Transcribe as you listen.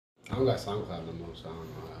don't got SoundCloud no more, so I don't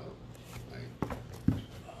know how. Like,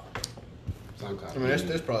 SoundCloud. I mean,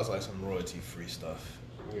 there's probably like some royalty-free stuff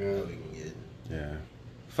that we can get. Yeah.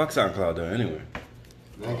 Fuck SoundCloud though. Anyway.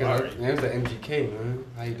 Man, it was the MGK, man.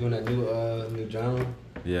 How you doing that new genre?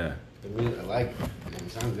 Yeah. I like it. Man,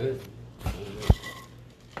 it sounds good.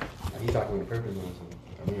 Like he talking with a purpose or something.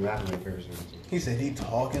 I mean, rapping with a purpose or something. He said he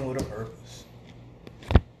talking with a purpose.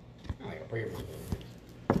 Not like a purpose.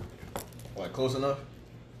 Like close enough?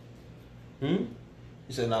 You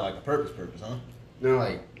said not like a purpose, huh? No,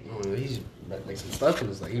 like, I don't know, he's like some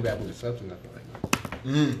substance. Like he rapping with substance. I feel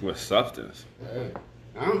like. With substance. Yeah.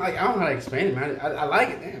 I don't know how to explain it, man. I like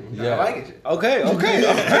it, damn. Yeah. I like it. Okay. All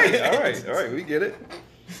right. We get it.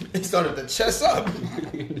 He started to chest up.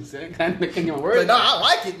 Kind of making your Like, words. no, I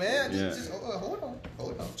like it, man. Yeah. Just hold on.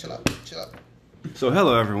 Chill out. So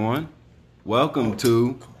hello everyone. Welcome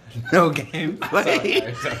to No Game Play.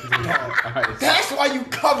 Alright. That's why you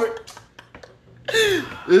covered.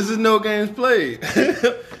 This is No Games Played.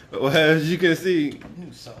 Well, as you can see,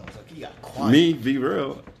 New songs like he got quiet. me, be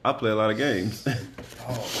real, I play a lot of games.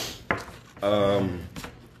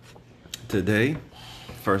 Today,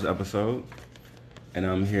 first episode, and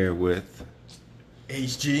I'm here with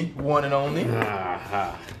HG, one and only.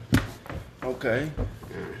 okay,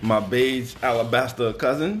 my beige alabaster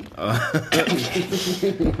cousin.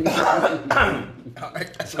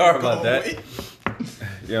 Sorry about that.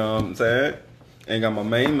 You know what I'm saying? And got my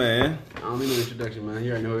main man. I don't need no introduction, man.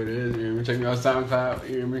 You already know who it is. You hear me? Check me out SoundCloud.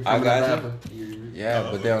 You hear me? I got you. Rapper. You hear me? Yeah,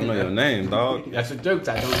 but they don't know your name, dog. That's the jokes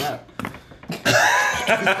I don't have.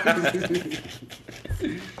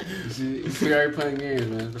 You see, we already playing games,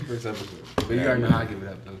 man. It's the first episode. But you already know how I give it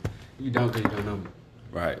up, though. You don't because you don't know me.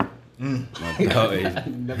 Right. My dog age.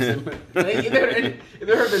 If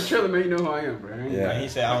they heard the trailer, man, you know who I am, bro. Yeah. He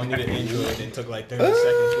said I don't need an intro, and then took like 30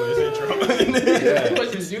 seconds for his intro. Yeah.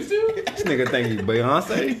 What, you used to? This nigga think he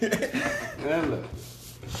Beyonce. Man, look.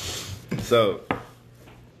 So,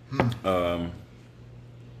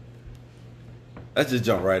 let's just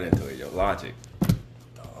jump right into it, yo. Logic,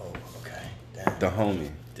 Oh, okay. Damn. the homie.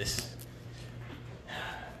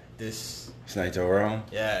 This. Snake Joe Realm.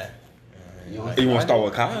 Yeah. You want You want to start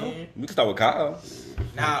with Kyle? We can start with Kyle.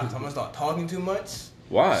 Nah, I'm gonna start talking too much.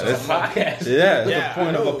 Why? So That's podcast. Yeah, that's Yeah, the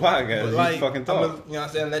point I of know, a podcast. but You like, fucking you talk. know what I'm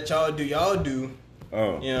saying? Let y'all do y'all do.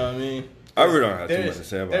 Oh, You know what I mean? I really don't have too much to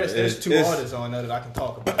say about it. There's two It's- artists on there that I can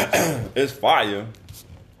talk about, It's fire.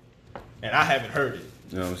 and I haven't heard it.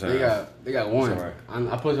 You know what I'm saying? They got one. It's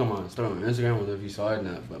alright. I put it on my story on Instagram. I don't know if you saw it or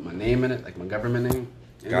not, but my name in it, like my government name.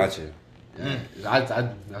 Gotcha. Yeah. I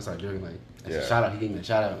started joking like that's a shout out. He gave me a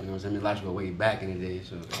shout out. You know what I'm saying? I mean, Logic go way back in the day,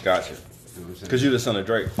 so you know Gotcha. what I'm saying. Cause you the son of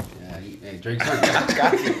Drake. Yeah, hey, Drake's son. I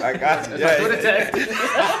got you. I got you. That's my Twitter tag.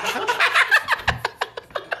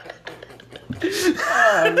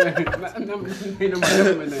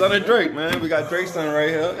 Son of Drake, man. We got Drake's son right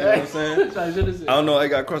here. You know what I'm saying? I don't know. I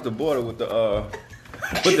got across the border with the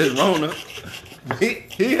with this Rona.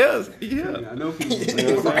 He has. Yeah. I know people. You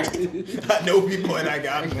know what I'm saying? I know people, and I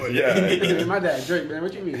got them. Yeah. My dad Drake, man.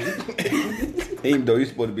 What you mean? Even though he's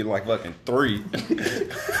supposed to be like fucking 3.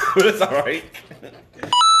 But it's alright. This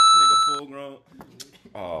nigga full grown.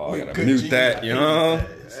 Oh, I gotta Good mute G, that, you know?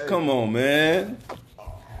 Come on, man.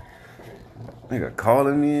 Nigga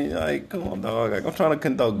calling me, like, come on, dog. Like, I'm trying to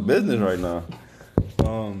conduct business right now.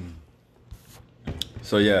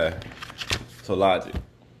 So yeah. So Logic.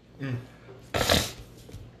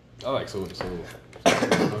 I like soul. No, it's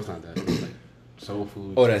not that. It's like soul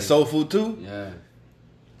food. Oh, that's soul food too? Yeah.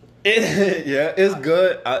 Yeah, it's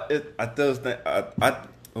good. I still think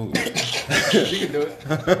ooh. You can do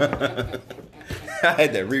it. I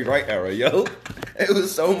had that rewrite error, yo. It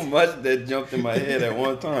was so much that jumped in my head at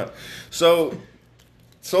one time. So,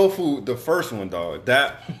 Soul Food, the first one, dog.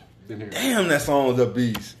 Damn, that song was a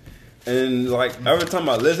beast. And like every time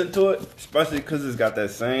I listen to it, especially because it's got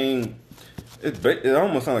that same, it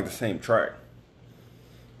almost sounds like the same track.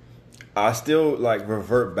 I still like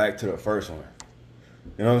revert back to the first one.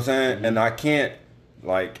 You know what I'm saying? Mm-hmm. And I can't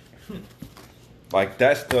like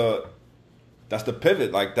that's the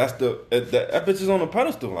pivot. Like that's the bitch is on the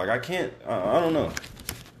pedestal. Like I can't. I don't know.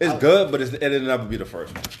 It's good, but it'll never be the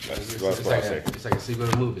first one. That's what I say. It's like a sequel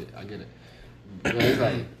to a movie. I get it. But it's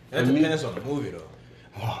like That depends on the movie, though.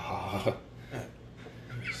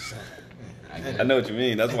 I know what you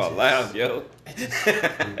mean. That's why I laughed, yo.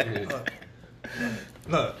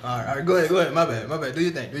 Look, all right, go ahead. My bad. Do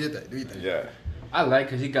your thing. Yeah. I like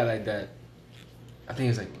because he got like that. I think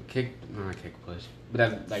it's like not kick push, but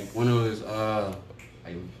that's like one of those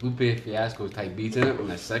like Lupe Fiasco type beats in it on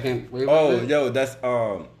that second wave. Oh, yo, that's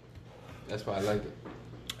That's why I liked it.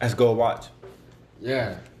 Let's go watch.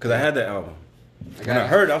 Yeah. Because I had that album. When I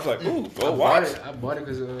heard it, I was like, ooh, go watch. I bought it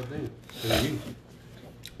because of the thing. Because of you.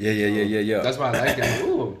 Yeah. That's why I like it.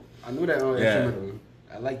 Ooh, I knew that Yeah. instrumental.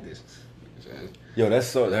 I like this. Yo,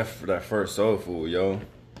 that first Soul Food, yo.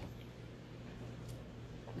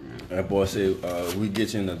 That boy said, we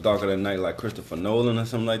get you in the dark of the night like Christopher Nolan or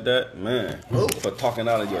something like that. Man, for talking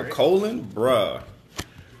out of your colon, bruh.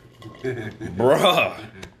 Bruh.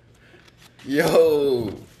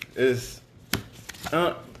 Yo, it's,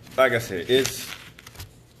 like I said,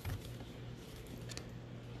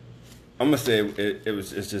 I'm gonna say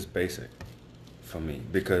it's just basic for me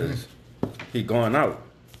because he going out.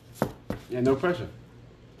 Yeah, no pressure.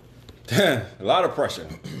 A lot of pressure.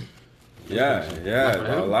 Yeah,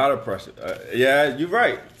 a lot of pressure. Yeah, you're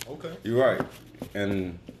right. Okay. You're right.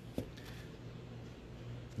 And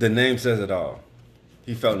the name says it all.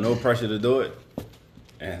 He felt no pressure to do it,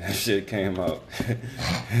 and that shit came out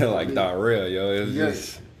like diarrhea, yo. It was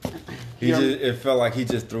just, it felt like he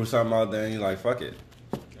just threw something out there and he's like, fuck it.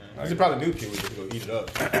 He probably knew people just go eat it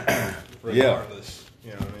up. Regardless.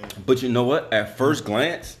 You know what I mean? But you know what? At first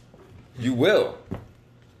glance, you will.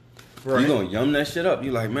 Right. You're going to yum that shit up.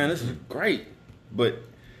 You're like, man, this is great. But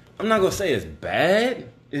I'm not going to say it's bad.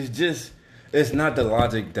 It's just, it's not the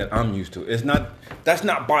logic that I'm used to. That's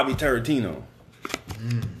not Bobby Tarantino.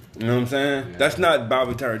 You know what I'm saying? Yeah. That's not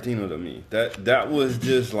Bobby Tarantino to me. That was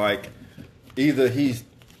just like, either he's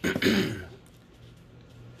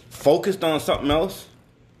focused on something else,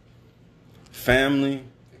 family.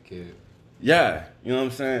 Kid. Yeah, you know what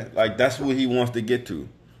I'm saying? Like, that's what he wants to get to.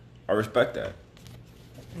 I respect that.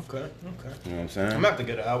 Okay. You know what I'm saying? I'm gonna have to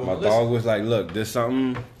get an album. My dog was like, look, there's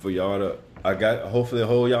something for y'all hopefully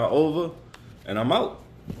hold y'all over, and I'm out.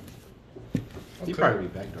 He'll probably be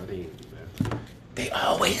back, though. I think he'll be back. They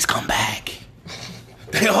always come back.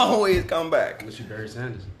 They always come back. Unless you Barry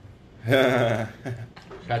Sanders. Yeah,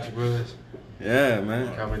 Patrick Willis. Yeah,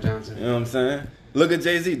 man. Calvin Johnson. You know what I'm saying? Look at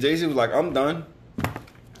Jay-Z. Jay-Z was like, I'm done.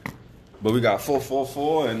 But we got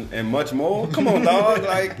 444 and much more. Come on, dog.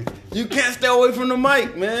 Like, you can't stay away from the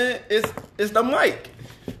mic, man. It's the mic.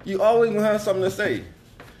 You always gonna have something to say.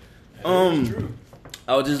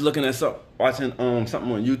 I was just looking at watching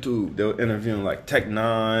something on YouTube. They were interviewing like Tech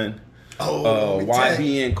Nine,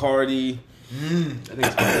 YB and Cardi. I think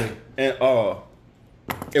it's funny. And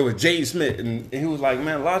it was Jaden Smith, and he was like,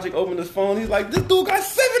 man, Logic opened his phone. He's like, this dude got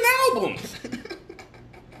 7 albums.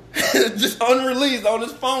 Just unreleased on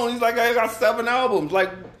his phone. He's like, I got 7 albums. Like,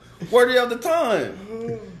 where do you have the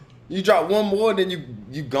time? You drop one more, then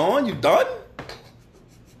you gone? You done?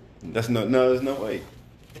 There's no way.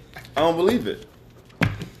 I don't believe it.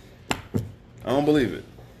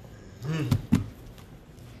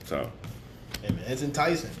 So. Hey man, it's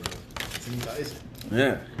enticing, bro. It's enticing.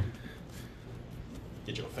 Yeah.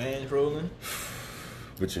 Get your fans rolling.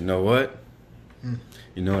 But you know what?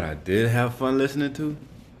 You know what I did have fun listening to?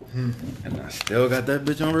 And I still got that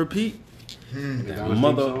bitch on repeat. That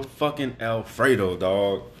motherfucking Alfredo,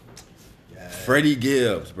 dog. Yeah. Freddie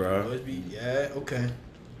Gibbs, bro. Yeah, okay.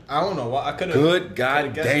 I don't know why I could have. Good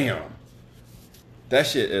goddamn. That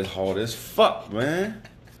shit is hard as fuck, man.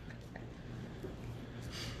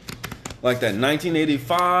 Like that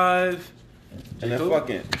 1985 and that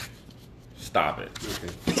fucking. Stop it. Okay.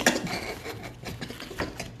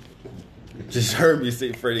 Just heard me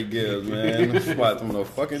say Freddie Gibbs, man. Spot some of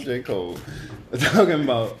fucking J. Cole. Talking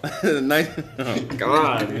about oh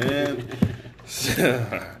God, man.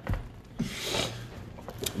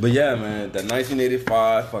 But yeah, man, that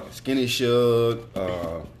 1985 fucking Skinny Suge,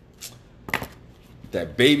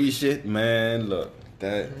 that baby shit, man. Look,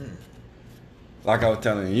 that like I was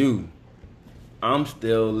telling you, I'm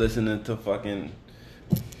still listening to fucking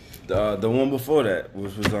the one before that,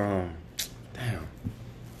 which was damn.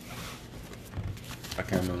 I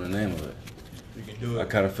can't remember the name of it. You can do it. I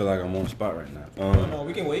kind of feel like I'm on the spot right now. No,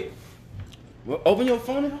 we can wait. Well, open your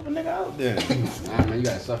phone and help a nigga out then. Nah, man, you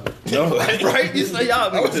gotta suffer. No, right? You say y'all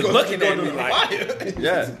was just looking at me like,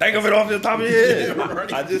 yeah, think of it off the top of your head.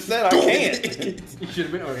 Right. I just said I can't. You should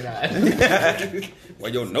have been organized.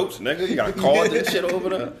 Well, your notes, nigga. You got cards and shit over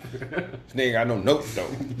there. This nigga got no notes, though.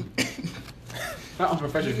 How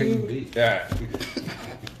unprofessional can you be? Yeah.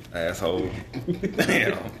 Asshole.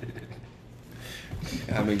 Damn.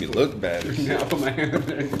 I make it look bad. Yeah, I put my hand up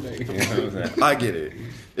there. You know what I'm saying? I get it.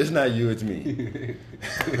 It's not you, it's me.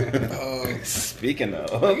 Speaking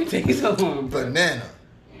of, you taking so long, bro.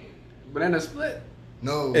 Banana split?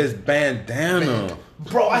 No. It's bandana.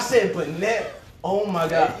 Bro, I said banana. Oh my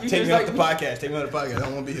God! You Take just me off like- the podcast. Take me off the podcast. I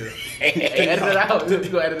don't want to be here. Hey, edit that out. Let's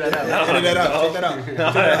go edit that out. Edit that out. Take that out. Take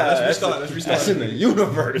that out. Let's restart. Let's restart. That's in the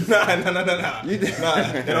universe. Nah. Nah.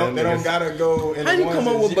 They don't gotta go. In How the you ones come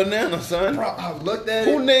up that with you- banana, son? Bro, I looked at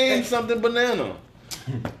Who it. named something banana?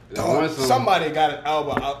 Dog, somebody got an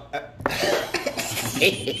album out.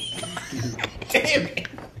 Damn it.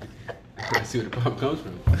 I see where the problem comes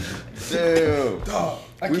from. Damn. Dog,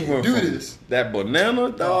 I We can't went do from this. That banana,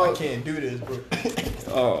 Dog, I dog. can't do this, bro.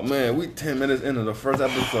 Oh man, we 10 minutes into the first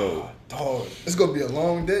episode. Dog, it's gonna be a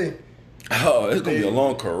long day. Oh, it's gonna be a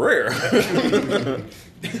long career.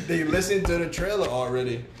 They listened to the trailer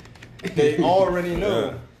already. They already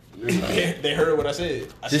know. They heard what I said.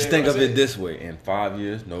 Just think of it this way: in 5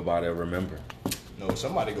 years, nobody will remember. No,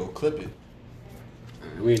 somebody go clip it.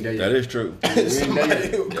 We ain't there yet. That is true. Somebody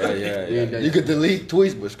go Yeah, clip yeah, it. yeah. You could delete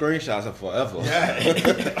tweets, but screenshots are forever.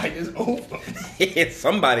 Yeah. Like it's over.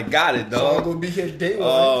 Somebody got it, So I'm dog. gonna be here day one.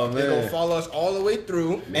 Oh, They're man. gonna follow us all the way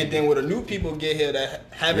through, and then when the new people get here that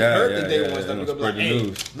haven't Yeah, heard yeah, the day yeah, one stuff, yeah, they're gonna be spread like, the "Hey,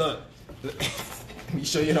 news." look, let me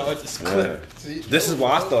show you how it's Yeah. clip." See, This is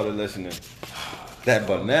why I started listening. That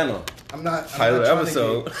banana. I'm not Title trying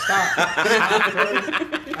episode. To get, stop.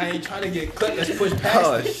 I ain't trying to get clipped. Let's push past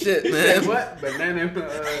Oh it. shit, man. What? Banana.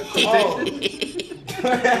 Oh.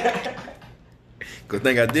 Good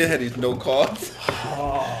thing I did have these no cards.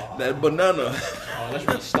 Oh. That banana. Oh, let's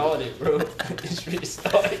restart it, bro. Let's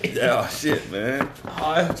restart it. Yeah, shit, man. Oh,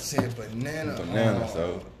 I said banana. Banana.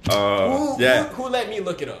 Oh. So, yeah. Who let me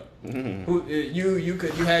look it up? Mhm. Who you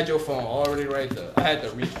had your phone already right there. I had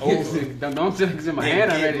to reach over. Don't say it's in my Yeah,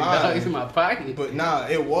 hand get already, mine. dog. It's in my pocket. But nah,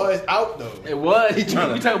 it was out though. It was. He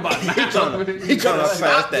tryna- We talking about now. he tryna pass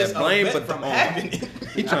Stop that this blame event baton. from happening.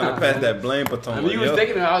 He trying to pass that blame baton. I mean, you was yo.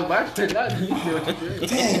 thinking it, I was watching it. You did what you did.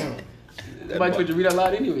 Damn. Somebody told you to read out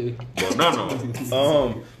loud anyway.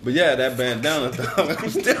 No. But yeah, that bandana, dog. I'm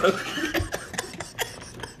still.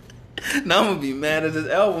 Now I'm gonna be mad at this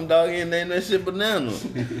album, dog. He ain't named that shit banana.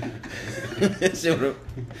 That shit would've-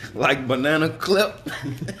 like banana clip.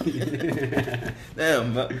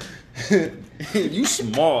 Damn, man. You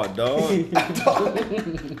smart, dog.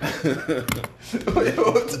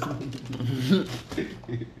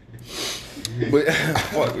 But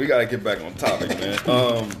fuck, we gotta get back on topic,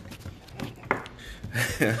 man.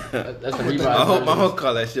 That's a revive. I hope my host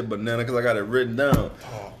call that shit banana because I got it written down.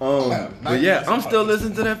 But yeah, I'm still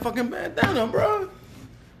listening to that fucking bandana, bro.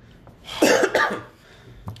 You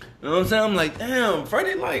know what I'm saying? I'm like, damn,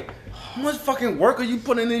 Freddie, like, how much fucking work are you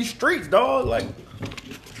putting in these streets, dog? Like,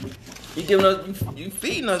 you giving us, you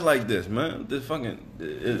feeding us like this, man. This fucking,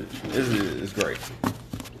 it's great.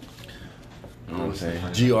 You know what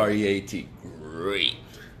I'm saying? GREAT, great.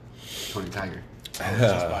 Tony Tiger. I was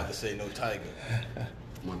just about to say no tiger.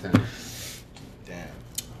 Montana. Damn.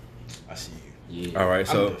 I see you. Yeah. All right,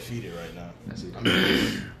 so I'm defeated right now. That's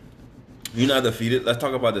it. you're not defeated. Let's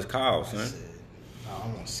talk about this Kyle, son.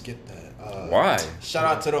 I'm gonna skip that. Why? Shout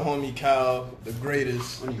out to the homie Kyle, the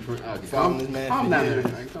greatest. When you front, Following this man calm for down years.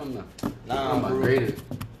 there. Like, calm down. Nah, I'm bro. graded.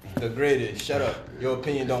 The greatest. Shut up. Your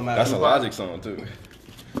opinion don't matter. That's a Logic song too.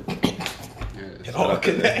 It all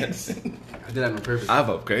connects. I did that on purpose. I've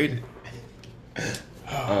upgraded.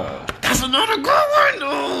 That's another good one,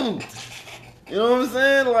 dude. You know what I'm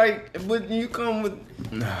saying? Like, but you come with.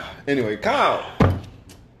 Anyway, Kyle.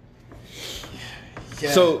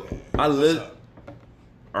 Yeah. So I lived,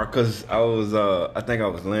 or cause I was, I think I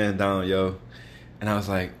was laying down, yo, and I was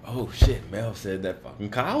like, oh shit, Mel said that fucking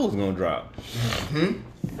Kyle was gonna drop.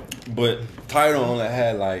 Mm-hmm. But Tidal only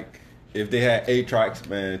had like, if they had 8 tracks,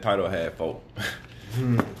 man, Tidal had 4.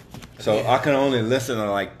 So I can only listen to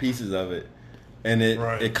like pieces of it, and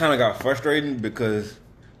it kind of got frustrating because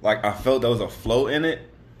like I felt there was a flow in it,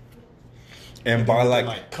 and by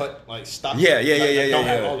like cut, like stop. yeah, Don't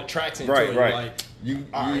have all the tracks into it. right. Like,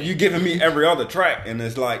 You giving me every other track, and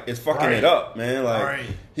it's like it's fucking it up, man. Like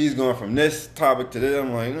he's going from this topic to this.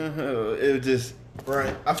 I'm like, it was just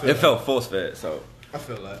right. I feel it that. felt force fed. So I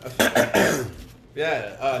feel that.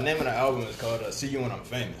 Yeah. Name of the album is called "See You When I'm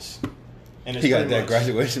Famous," and it's he got pretty that much-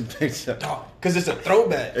 graduation picture. Cause it's a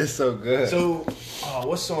throwback. It's so good. So,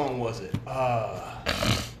 what song was it?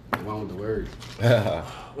 The one with the words.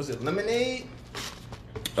 Was it Lemonade?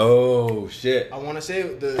 Oh shit. I want to say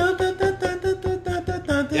the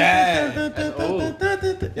That's old.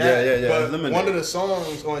 Yeah. But Lemonade. one of the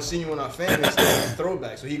songs on "See You When I'm Famous" is a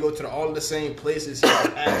throwback. So he go to all the same places he was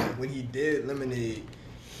at when he did Lemonade,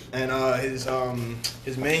 and his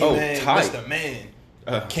main man, tight. Mr. Man,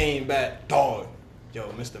 came back. Dog, yo,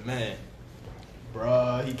 Mr. Man,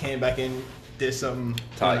 bruh, he came back and did something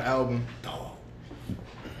on Tight. the album. Dog,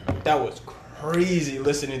 that was crazy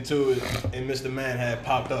listening to it, and Mr. Man had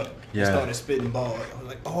popped up and started spitting balls. I was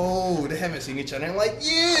like, oh, they haven't seen each other in like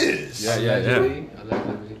years. Allegedly.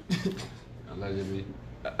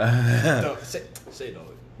 Say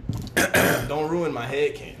dog. Don't ruin my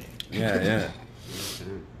head canon. Yeah.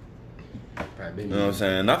 Probably You know what I'm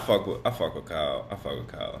saying? I fuck with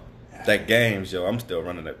Kyle. That games, yo. I'm still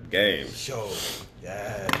running that games. Show.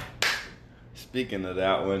 Yeah. Speaking of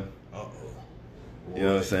that one, Uh-oh. you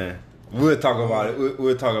know what I'm saying? We'll talk about it.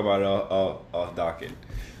 We'll talk about it off docket.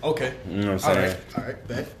 Okay. You know what I'm saying? All right.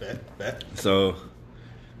 Bet. So,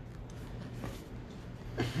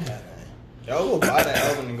 Y'all go buy that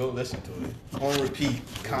album and go listen to it on repeat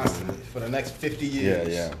constantly for the next 50 years.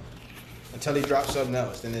 yeah. Until he drops something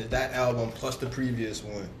else. Then there's that album plus the previous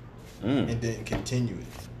one. And then continue it.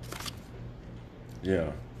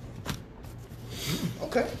 Yeah.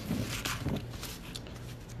 Okay.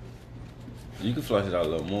 You can flush it out a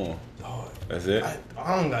little more. Dog, That's it?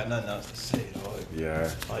 I don't got nothing else to say, dog. Yeah.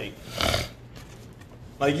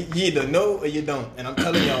 Like you either know or you don't. And I'm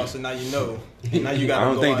telling y'all, so now you know. And now you gotta I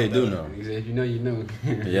don't go think out they do there. know. If you know, you know.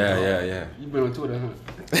 Yeah. You been on Twitter, huh?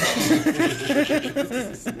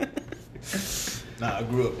 Nah, I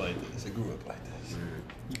grew up like this.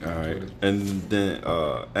 All right. And then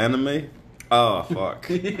anime? Oh, fuck.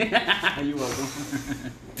 You welcome.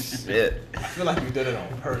 Shit. I feel like you did it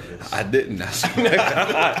on purpose. I didn't. I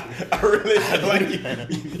really feel like you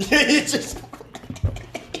just.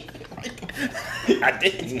 I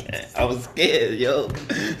didn't. I was scared, yo.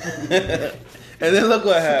 And then look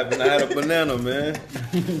what happened. I had a banana, man.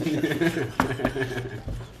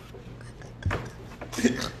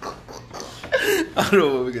 I don't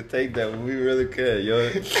know if we could take that, but we really could, yo.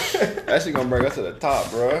 That shit gonna bring us to the top,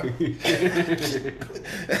 bro.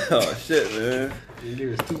 Oh, shit, man. It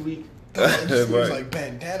was 2 weeks. It was like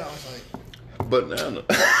bandana. I was like, Banana.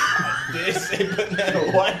 I did say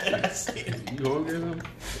banana. Why did I say it? You hungry or something?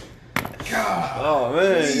 God. Oh,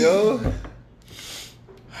 man, yo.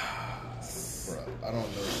 Bro, I don't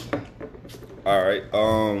know. All right,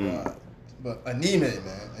 But anime,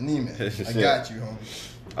 man. Anime. I Shit. got you, homie.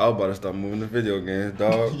 I was about to start moving to video games,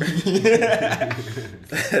 dog. I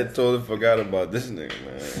totally forgot about this nigga,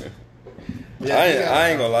 man. Yeah, I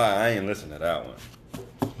ain't gonna lie, I ain't listened to that one.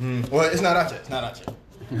 Well, it's not out yet.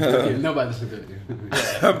 Yeah, nobody listen to it.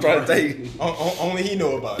 I'm trying to tell you, Only he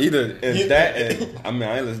know about it. either in that and I mean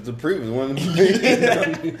I ain't listened to the previous one.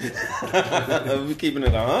 We keeping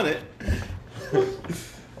it 100.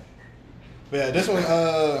 But yeah, this one,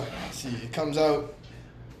 let's see, it comes out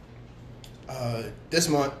this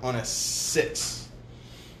month on a 6th.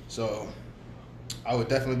 So I would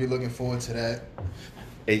definitely be looking forward to that.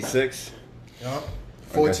 8-6. Yeah. I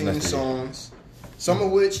 14 guess songs. Some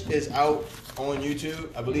of which is out on YouTube.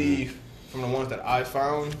 I believe from the ones that I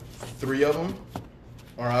found, 3 of them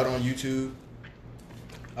are out on YouTube.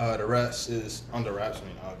 The rest is under wraps. I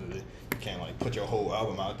mean, obviously, you can't like put your whole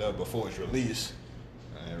album out there before it's released.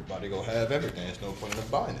 And everybody go have everything. There's no point in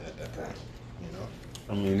buying it at that point. You know?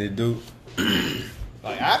 I mean they do.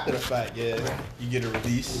 Like after the fact, yeah, you get a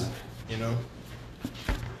release, you know.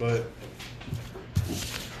 But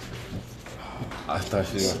I thought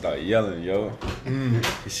she was gonna start yelling, yo.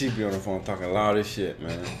 She be on the phone talking loud as shit,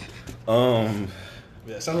 man.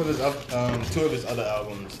 yeah, some of his 2 of his other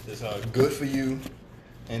albums is Good For You,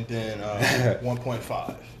 and then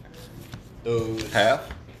 1.5. Those Half?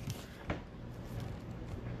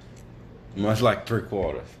 Much like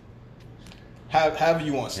 3/4. however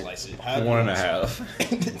you want to slice it.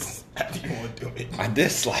 1.5. However you want to do it. I did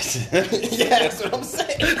slice it. Yeah, that's what I'm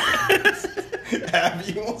saying. However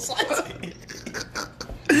you want to slice it.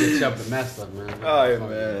 Get chop the mess up, man. Alright,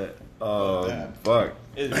 man. Fuck.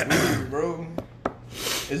 It's weird, bro.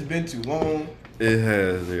 It's been too long. It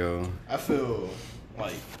has, yo. I feel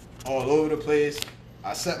like all over the place.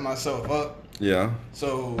 I set myself up. Yeah.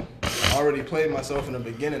 So I already played myself in the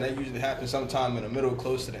beginning. That usually happens sometime in the middle,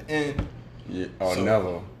 close to the end. Yeah. Or So-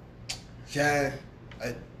 never. Yeah.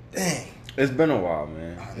 Dang. It's been a while,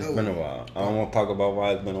 man. I It's know. been a while. I don't want to talk about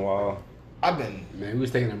why it's been a while. I've been. Man, we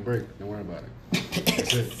was taking a break. Don't worry about it.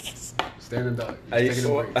 That's it. Standing dog. I Taking a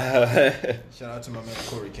break. Shout out to my man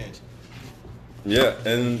Corey Kent. Yeah,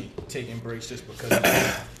 and Taking breaks just because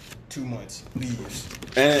of 2 months leaves.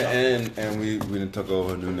 and we done took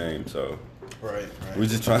over a new name, so Right. we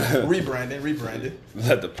just trying to rebranded.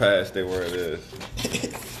 let the past stay where it is.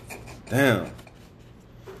 Damn.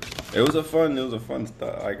 It was a fun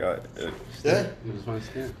stuff. I got it. Yeah. It was fun to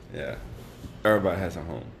stand. Yeah. Everybody has a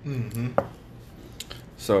home. Mm-hmm.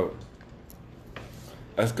 So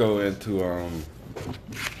let's go into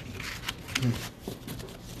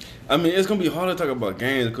I mean, it's gonna be hard to talk about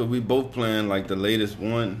games because we both playing like the latest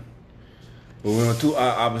one, but we're on two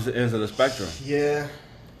opposite ends of the spectrum. Yeah.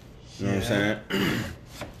 You know what I'm saying?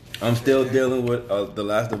 I'm still dealing with The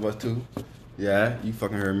Last of Us 2. Yeah, you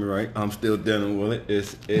fucking heard me right. I'm still dealing with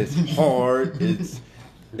it. It's hard. It's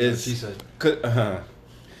She said.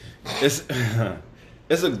 It's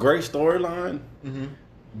it's a great storyline,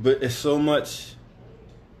 but it's so much.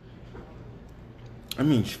 I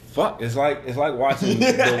mean, fuck. It's like watching.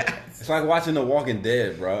 It's like watching The Walking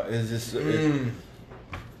Dead, bro. It's just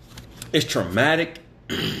it's traumatic,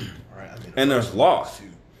 and there's loss.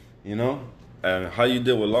 You know, and how you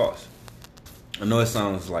deal with loss. I know it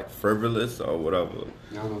sounds like frivolous or whatever,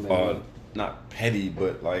 or not petty,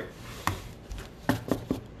 but like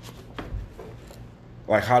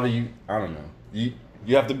how do you? I don't know.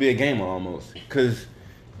 You have to be a gamer almost, cause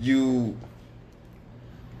you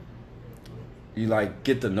like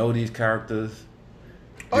get to know these characters.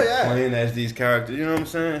 Oh yeah, playing as these characters. You know what I'm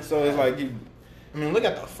saying? So it's like you. I mean, look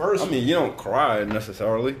at the first. I mean, you don't cry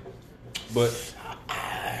necessarily, but.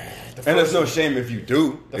 And there's no shame if you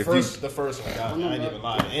do. The first one, I ain't even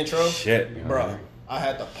lie. The intro, shit, bro. I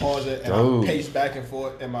had to pause it and I paced back and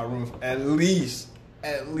forth in my room for at least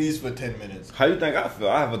for 10 minutes. How you think I feel?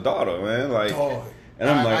 I have a daughter, man. Like, dog. And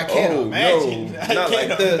I'm like, I can't imagine. No, I not can't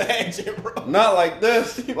like this. imagine, bro. Not like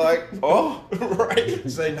this. Like, oh, right.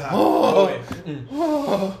 Say nah.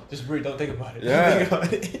 Oh. Just breathe. Don't think about it. Yeah. Don't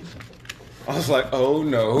think about it. I was like, oh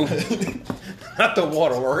no, not the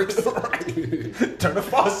waterworks. Right. Turn the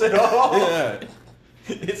faucet off. Yeah,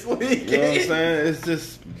 it's leaking. you know what I'm saying? It's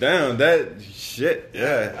just damn that shit.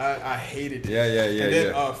 Yeah, I hated it. Yeah. And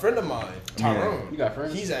then a friend of mine, Tyrone, You got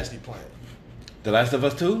friends? he's actually playing. The Last of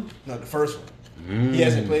Us 2? No, the first one. He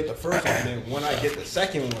hasn't played the first one. And then when I get the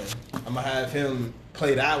second one, I'm gonna have him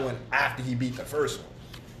play that one after he beat the first one.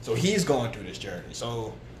 So he's going through this journey.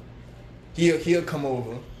 So he'll come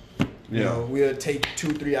over. You know, we'll take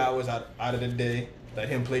 2-3 hours out of the day, let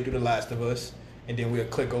him play through The Last of Us, and then we'll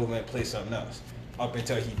click over and play something else up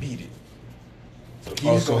until he beat it.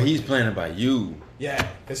 So he's playing it by you. Yeah,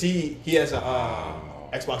 because he has a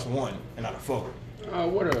Xbox One and not a phone. Oh,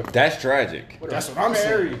 what a. That's tragic. That's what I'm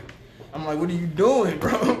saying. I'm like, what are you doing,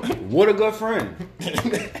 bro? What a good friend.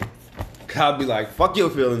 I'll be like, fuck your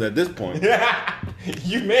feelings at this point.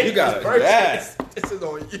 You made You got this it. purchase. Yes. This is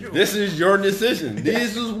on you. This is your decision.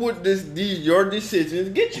 This is what these your decisions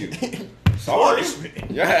get you. Sorry.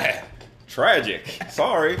 Yeah. Tragic.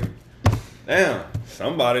 Sorry. Damn.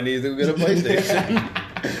 Somebody needs to get a PlayStation.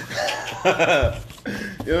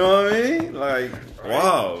 You know what I mean? Like,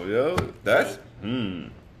 wow, yo. That's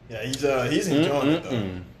Yeah, he's enjoying it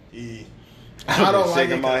though. I don't like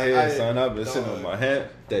shaking my head, son. I've been sitting with my head,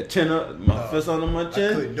 that chin up, my fist under my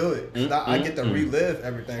chin. I couldn't do it. I get to relive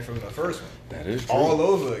everything from the first one. That is true. All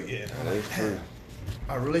over again. That is true.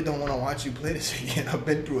 I really don't want to watch you play this again. I've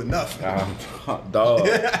been through enough. Dog.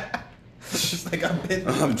 It's just like I've been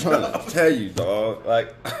through I'm trying to tell you, dog.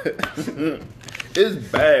 Like, it's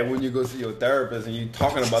bad when you go see your therapist and you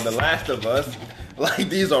talking about The Last of Us. Like,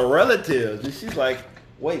 these are relatives. And she's like,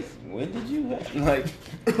 wait, when did you have? Like,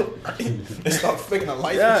 it starts flicking the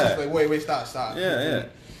lights. Yeah. And she's like, wait, stop. yeah.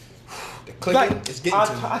 The clicking is getting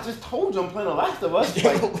to me. I just told you I'm playing The Last of Us.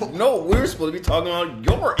 Like, no, we're supposed to be talking about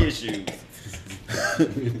your issues.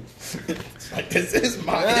 It's like, this is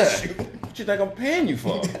my issue. What you think I'm paying you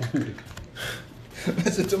for?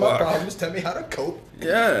 Listen to my problems. Tell me how to cope.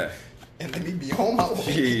 Yeah. And let me be home.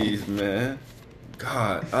 Jeez, man.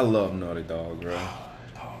 God, I love Naughty Dog, bro.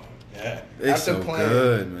 Yeah. It's so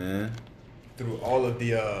good, man. Through all of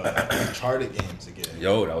the Uncharted games again.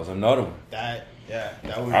 Yo, that was another one. That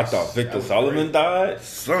was. I thought Victor Sullivan great. died.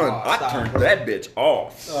 Son, I turned that bitch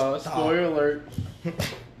off. Spoiler alert.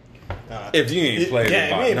 If you ain't played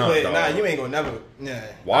it by now, dog. Nah, you ain't gonna never. Yeah.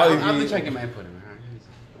 Why I'll you? be checking my input in,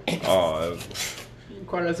 man. Oh, You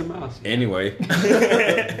quiet as a mouse. anyway.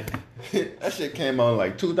 That shit came out in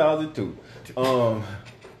like 2002.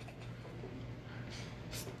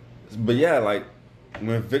 But yeah, like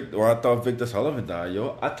when I thought Victor Sullivan died,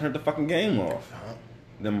 yo, I turned the fucking game off.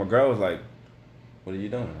 Then my girl was like, "What are you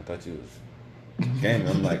doing?" I thought you was gaming.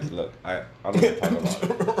 I'm like, "Look, I don't talk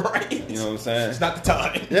about it." Right. You know what I'm saying? It's not the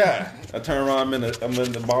time. Yeah. I turn around, I'm in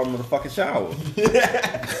the bottom of the fucking shower.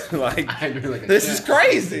 like this is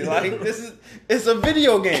crazy. Like it's a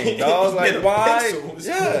video game, dog. Like why?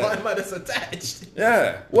 Yeah. Why am I this attached?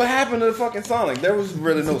 Yeah. What happened to the fucking Sonic? There was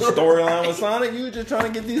really no storyline with Sonic. You were just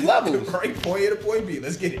trying to get these levels. Right, point A to point B.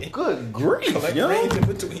 Let's get it. Good grief, Collect yo. range in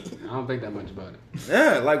between. I don't think that much about it.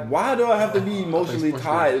 Yeah, like why do I have to be emotionally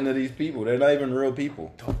tied into these people? They're not even real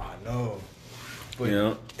people. I know. But You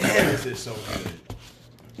know? damn, this is so good.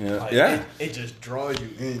 Yeah. Like, Yeah. It just draws you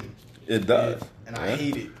in. It does. And I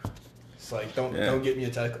hate it. It's like, don't get me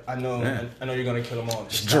attacked. I know you're gonna kill them all.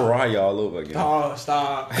 Just dry you all over again. Oh,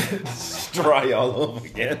 stop. Just dry you all over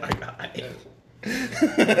again. Oh my God.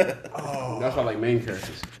 That's why I like main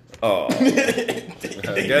characters. Oh.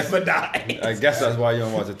 They never die. I guess that's why you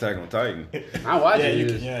don't watch Attack on Titan. I watch Yeah, it.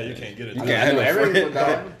 you can't get it. You can't have no everyone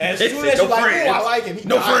friend. As They soon say as no you're like, friends. oh, I like him, he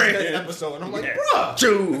No dies in friends. this episode. And I'm like, Yeah. bruh.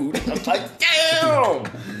 Dude. I'm like, damn.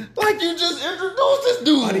 Like you just introduced this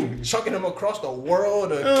dude. Buddy, chucking him across the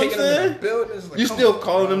world or know what kicking I'm him in saying? the building. It's like, You come still on,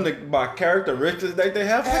 calling bro. them by characteristics that they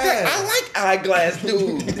have? Yeah. I like eyeglass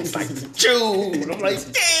dude. It's like dude. I'm like,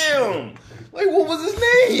 damn. Like, what was his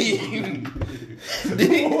name?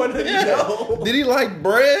 Did he, What did he know? Did he like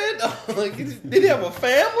bread? Like, did he have a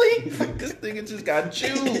family? Like, this nigga just got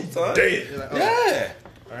chewed, son. Damn. You're like, oh. Yeah.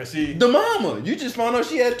 All right, see. The mama. You just found out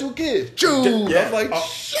she had 2 kids. Chewed. Yeah. I'm like, Oh,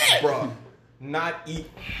 shit. Bro, not eat.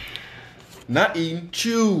 Not eating,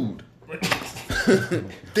 chewed.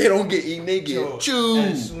 They don't get eaten, they get Yo, chewed.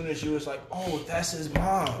 As soon as you was like, oh, that's his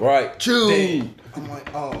mom. Right, chewed. Damn. I'm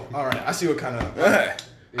like, oh, all right. I see what kind of. Yeah.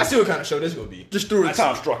 I see what kind of show this gonna be. Just threw the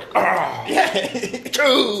top struck. Ah, Yeah.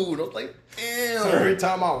 chewed. I was like, damn. So every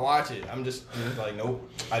time I watch it, I'm just like, nope,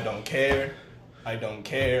 I don't care. I don't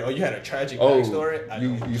care. Oh, you had a tragic backstory. I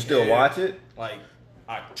don't you still care. watch it? Like,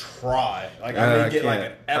 I try. Like, I may get like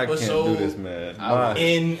an episode I can't do this,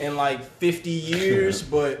 man. in like 50 years,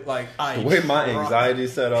 but like I. The way my try. anxiety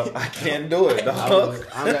set up, I can't do it, I'm dog.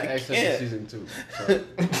 gonna access to season 2.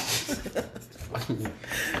 So.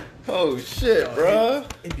 Oh shit, Yo,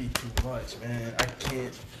 bruh. It'd be too much, man. I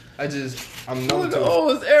can't. I'm Oh, numb to it. oh,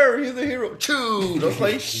 it's Aaron. He's a hero. Chewed. I was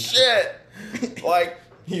like, shit. Like,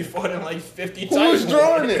 He fought in like 50 who's times.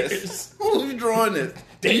 drawing this? Who's drawing this?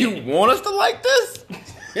 Do you want us to like this?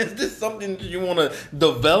 Is this something that you want to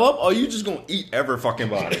develop, or are you just gonna eat every fucking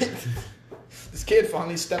body? This kid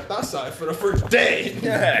finally stepped outside for the first day.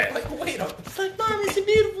 Yeah. Like, wait up. It's like, Mom, it's a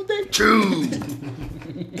beautiful day. Chewed.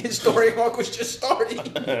 His story arc was just starting.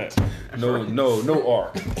 No arc.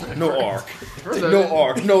 No arc. First No of-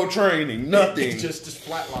 arc. No training. Nothing. Just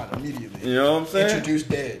flatline immediately. You know what I'm saying? Introduced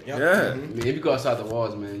dead. Yep. Yeah. I mean, if you go outside the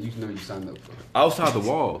walls, man, you know you signed up for it. Outside the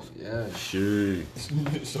walls. Yeah. Shit.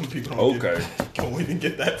 Some people don't Okay. Don't even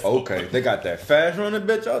get that far. Okay. They got that fast running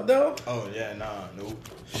bitch out there? Oh, yeah, nah, nope.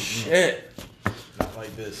 Shit. Not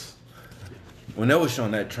like this. When they was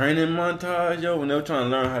showing that training montage, yo, when they were trying to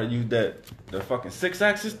learn how to use the fucking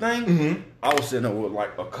 6-axis thing, I was sitting there with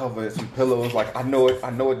like a cover and some pillows. Like, I know it.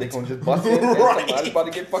 They gonna just bust it. Right. Somebody's about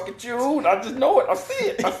to get fucking chewed. I just know it. I see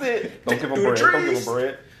it. Don't give him Through the bread. Don't give trees. him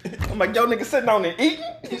bread. I'm like, yo, nigga sitting down and eating?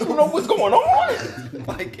 You don't know what's going on?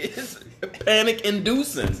 Like, it's panic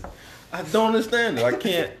inducing. I don't understand it. I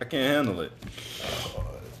can't handle it.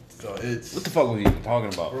 So it's. What the fuck were we even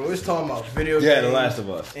talking about? Bro, it's talking about video games. Yeah, The Last of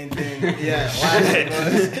Us. And then, Last of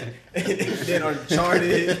Us. And then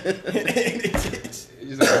Uncharted.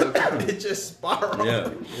 It just spiraled.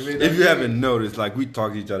 Yeah. If you haven't noticed, like, we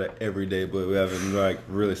talk to each other every day, but we haven't like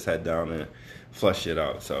really sat down and flushed it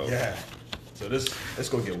out. So Yeah. So let's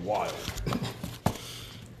go get wild.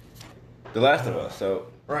 The Last of Us. So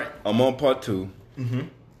Right. I'm on part 2.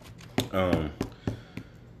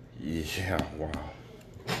 Yeah. Wow.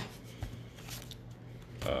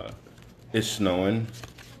 It's snowing.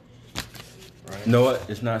 Right. No,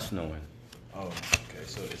 it's not snowing. Oh, okay.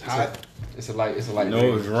 So it's hot. It's a light No,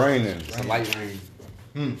 rain. it's raining. It's a light rain.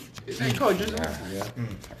 It ain't cold, just Yeah.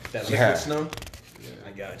 That Yeah. liquid snow.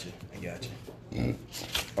 I got you. That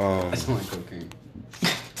sound like cocaine.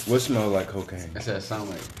 What smells like cocaine? I said it sound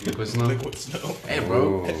like liquid snow. Liquid snow. Hey,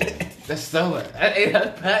 bro. Ooh. That's so like,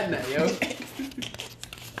 that's patent that, yo.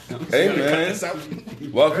 Hey Cut man, this out.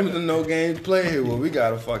 welcome to No Games Play here, where we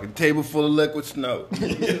got a fucking table full of liquid snow.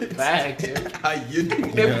 Fact, yo. How you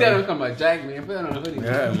doing? They put that on come about Jack, man. Put that on a hoodie.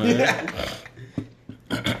 Yeah,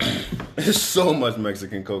 man. There's so much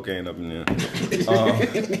Mexican cocaine up in there.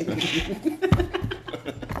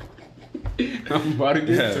 I'm about to get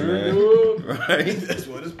Yeah, turned man. up. Right? That's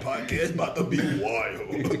what this podcast about to be wild.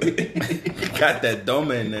 Got that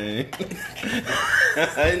domain name.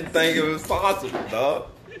 I didn't think it was possible, dog.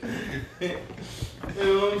 You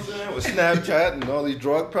know what I'm saying? With Snapchat and all these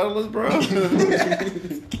drug peddlers, bro.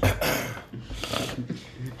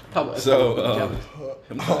 So,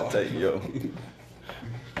 I'm trying to tell you, yo.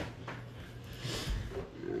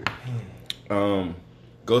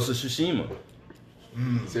 Ghost of Tsushima.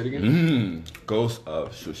 Say it again. Ghost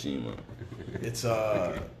of Tsushima. It's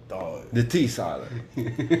dog. The T silent.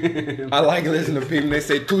 I like listening to people. They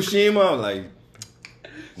say Tsushima. I'm like,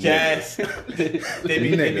 Yes. they be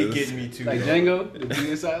Niggas. getting me too. Like though. Django, the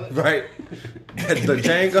Julian Silent. Right. The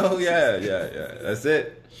Django, yeah. That's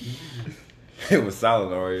it. It was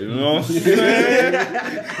solid already, you know what I'm saying?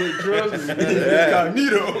 Drugs.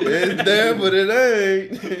 Incognito. It's there, but it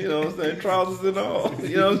ain't. You know what I'm saying? Trousers and all.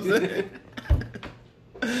 You know what I'm saying?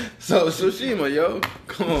 So, Tsushima, yo.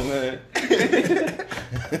 Come on, man. I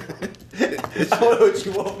don't know what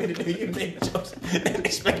you want me to do. You make jokes and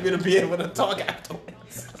expect me to be able to talk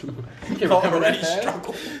afterwards. You can't remember Already that fast?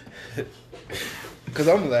 struggle. Because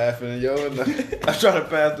I'm laughing, yo. And I try to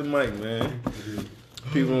pass the mic, man.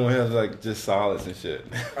 People don't have, like, just solids and shit.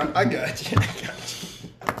 I got you.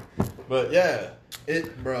 But yeah, it's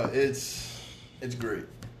great.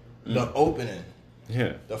 The opening,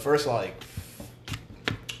 Yeah. the first like,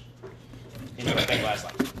 I think last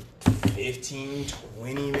like 15,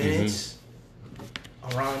 20 minutes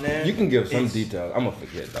around there. You can give some It's- details. I'm going to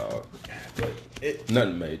forget, dog. But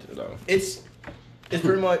Nothing major, though. it's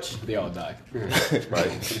pretty much. They all die.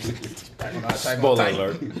 Right? Spoiler Spoiler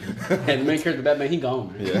alert. And the main character, Batman, he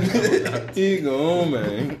gone, man. Yeah. He gone,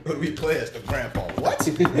 man. We play as the grandpa. What?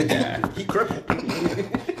 He crippled.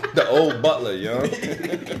 The old butler, yo.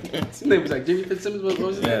 His name was like Jimmy Fitzsimmons. What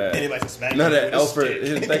was his name? And he Yeah. likes to smack No, you that with a Alfred.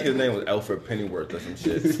 stick. I think his name was Alfred Pennyworth or some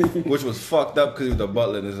shit, which was fucked up because he was the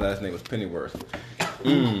butler and his last name was Pennyworth.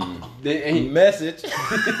 Then, and he, Message.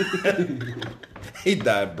 He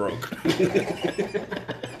died broke.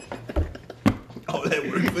 Oh, that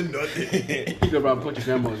worked for nothing. he go around punching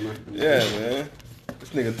grandmas, man. Yeah, man. This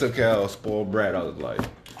nigga took care of a spoiled brat all his life.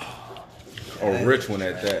 Or a rich one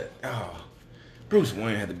at that. Oh, Bruce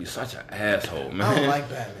Wayne had to be such an asshole, man. I don't like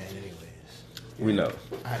Batman anyways. We know.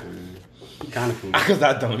 He kind of cool. Because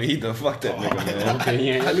I don't either. Fuck that nigga, man. Okay,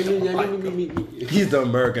 yeah. Me. He's the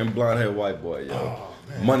American blonde-haired white boy, yo. Oh,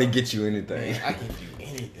 man. Money gets you anything. I can do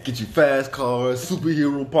anything. Get you fast cars,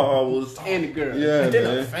 superhero powers. And the girl. Yeah, And then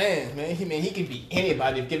the man. fans, man. He can be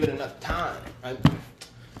anybody if given enough time. I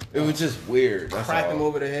It was just weird. That's crack all. him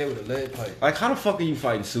over the head with a lead pipe. Like, how the fuck are you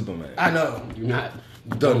fighting Superman? I know. You're not.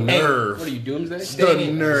 The nerve. What are you, Doomsday?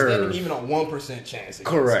 Standing nerve. even on 1% chance. against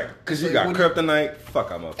Correct. him. Because you Like, got what kryptonite. Fuck,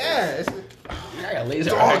 I'm up. Yeah, it's, I got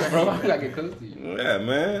laser eyes, bro. I gotta get close to you. Yeah,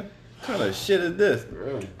 man. What kind of shit is this?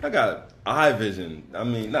 Bro. I got eye vision. I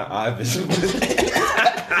mean, not eye vision.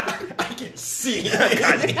 I can see it.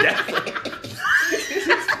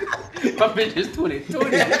 My bitch is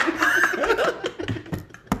 2020.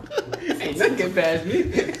 Ain't nothing get past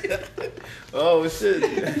me. Oh, shit.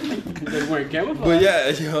 They wearing camouflage. But yeah,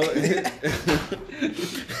 yo.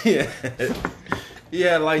 Yeah.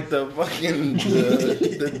 Yeah, like the fucking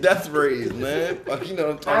the death rays, man. Fuck, you know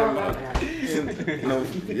what I'm talking about? You know,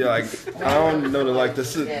 yeah, like I don't know the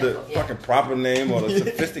fucking proper name or the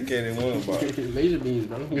sophisticated one, but Laser beams,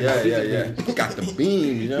 bro. yeah. Got the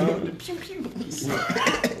beam, you know.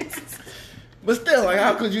 But still, like,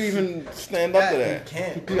 how could you even stand up to You that?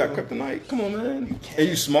 can't, You got kryptonite. Come on, man. Are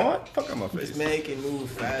you smart? Fuck out my This face. man can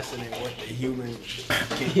move faster than what the human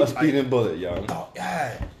can. A speeding bullet, y'all. Oh,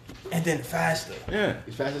 God. And then faster. Yeah.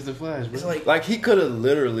 He's fast as the Flash, bro. It's like, Like he could have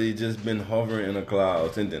literally just been hovering in the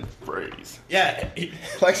clouds and then freeze. yeah.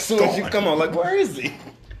 Like soon as you come on, like where is he?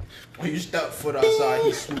 When you step foot outside,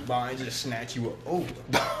 he swoop by and just snatch you up over.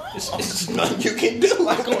 It's nothing you can do.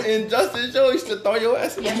 Like on Injustice, yo, he used to throw your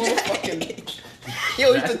ass in the motherfucking.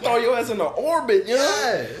 Yo, he used to throw your ass in the orbit, you know?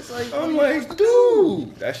 Yeah, it's like, I'm like,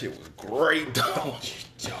 dude, that shit was great, though.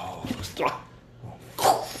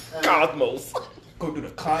 Cosmos. go through the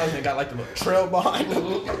clouds and got like the little trail behind him.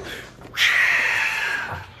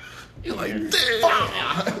 You're like,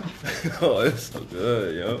 damn. Oh, it's so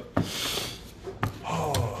good, yo.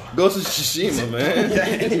 Go to Tsushima, man. Yeah,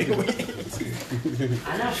 anyway.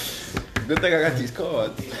 I know. Good thing I got these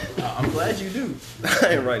cards. I'm glad you do. I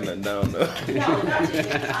ain't writing nothing down, though. No, not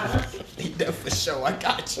yet. I love you. He done for sure. I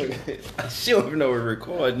got you. She don't even know we're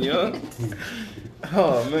recording, yo.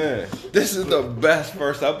 Oh man, this is the best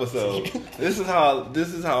first episode. This is how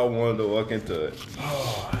I wanted to walk into it.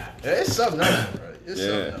 Yeah, it's something else, bro. It's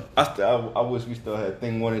something Yeah, else. I wish we still had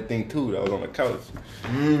thing 1 and thing 2 that was on the couch.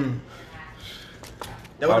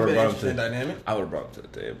 That would have been an I interesting dynamic. I would have brought it to the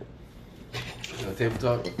table. Table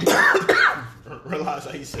talk. Realize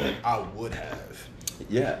how he said, I would have.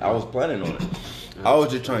 Yeah, I was planning on it. I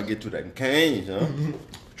was just trying to get to that cane, you know.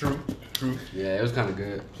 True. Yeah, it was kind of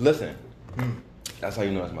good. Listen, that's how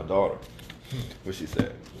you know it's my daughter. What she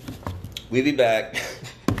said. We'll be back.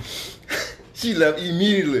 She left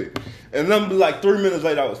immediately. And then like 3 minutes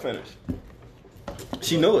later, I was finished.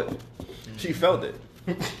 She knew it. She felt it.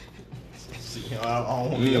 See, you know, I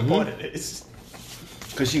don't want to be a part of this.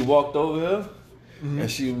 Because she walked over here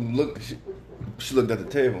and she looked. She looked at the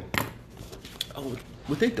table. Oh,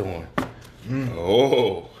 what they doing?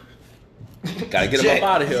 Oh. Gotta get him up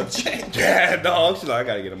out of here. Yeah, dog. She's like, I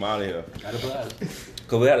gotta get him out of here. Got a blast.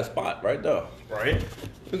 Cause we had a spot right there. Right?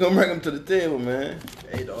 We gonna bring him to the table, man.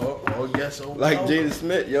 Hey, dog. All guests over. Like Jaden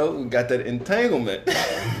Smith, yo, we got that entanglement.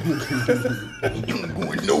 You ain't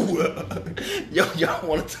going nowhere. Yo, y'all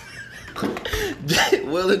wanna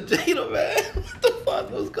Will and Jada, man. What the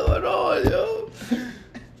fuck was going on, yo?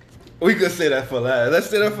 We could say that for last. Let's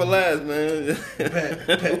say that for last, man.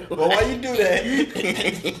 Pat. Well, why you do that?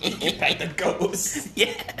 Like the ghost.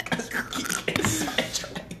 Yeah.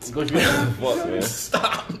 Fuck, man.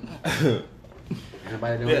 Stop.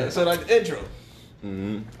 Anybody doing Yeah, that? so like the intro.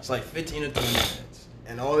 Mm-hmm. It's like 15 to 20 minutes.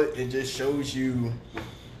 And all it just shows you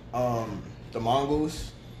the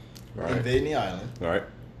Mongols Right. invading the island, All right.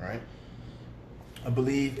 right? I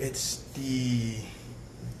believe it's the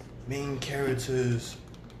main character's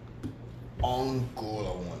uncle,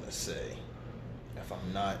 I want to say. If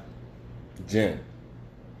I'm not. Jen.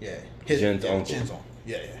 Yeah. Jen's uncle. Jen's uncle.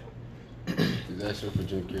 Yeah, yeah. Is that show for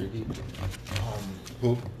Jim Cherokee?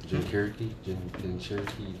 Who? Jim Cherokee? Jim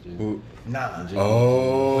Cherokee? Jim... Who? Nah.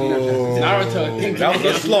 Oh. Naruto.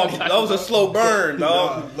 That was a slow burn,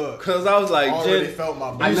 dog. Nah, look. Cause I was I like, already Jen, felt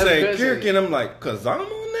my you never say could say Kirk, and I'm like, Kazama,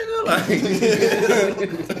 nigga?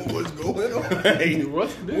 Like, What's going on? hey,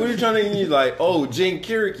 What's what are you trying to use? Like, oh, Jen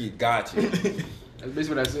Cherokee, got you. That's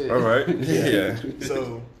basically what I said. All right, yeah.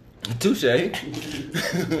 So Touche.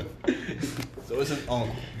 So it's his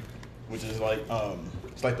uncle, which is like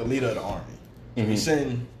it's like the leader of the army. So he Mhm.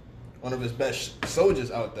 send one of his best soldiers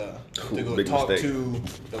out there to Ooh, go big talk mistake. to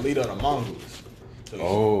the leader of the Mongols. So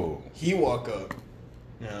Oh. he walk up,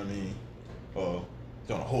 you know what I mean? Well,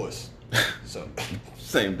 he's on a horse. So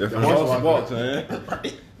Same difference. The horse Walks, walk. walks, man.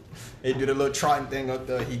 right? They do the little trotting thing up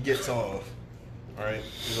there. He gets off. All right.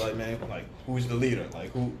 He's like, man, like who's the leader?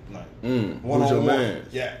 Like who? Like Who's your man?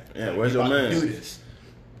 Yeah. Yeah, Like, where's we your about to man? Do this.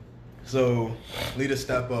 So leader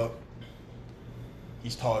step up.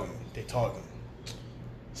 He's talking. They talking.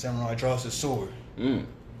 Samurai draws his sword. Mm.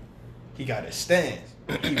 He got his stance.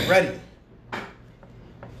 He ready.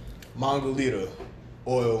 Mongol leader,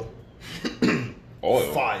 oil,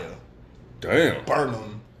 Oil. fire, Damn. burn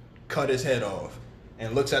him, cut his head off,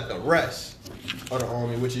 and looks at the rest of the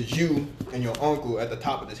army, which is you and your uncle at the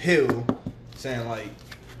top of this hill, saying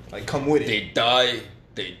like come with it. They die.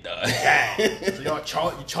 They die. So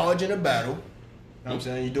you charge in a battle. You know what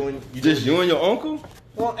I'm saying? Just you and your uncle?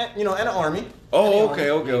 Well, and an army. Oh, Any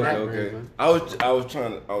army. okay. I was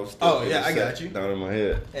still Oh, yeah, I set got you. down in my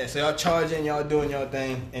head. Yeah, so y'all charging, y'all doing y'all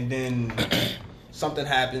thing, and then something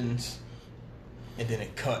happens, and then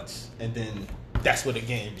it cuts, and then that's where the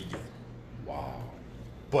game begins. Wow.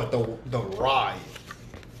 But the ride,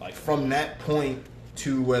 like from that point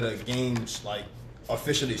to where the game's like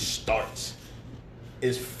officially starts,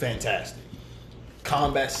 is fantastic.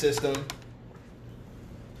 Combat system.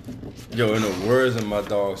 Yo, in the words of my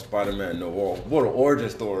dog Spider-Man Noir, what an origin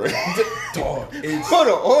story. Dog, it's What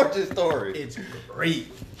an origin story. it's great.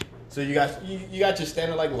 So you got your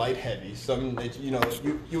standard like light heavy, something that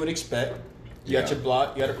you would expect. You got Yeah. your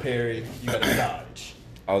block, you got a parry, you got a dodge.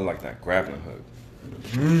 I was like that grappling hook.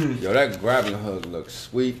 Yo, that grappling hook looks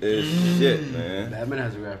sweet as shit, man. Batman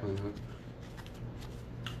has a grappling hook.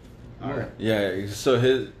 All right. Yeah, so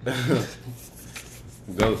his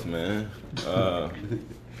Ghost, man.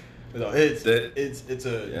 No, it's That-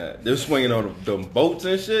 a Yeah, they were swinging on the boats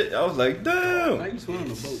and shit. I was like, How damn. you swim on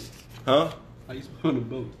the boat? Huh? How you swim on the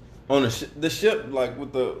boat? On the ship, like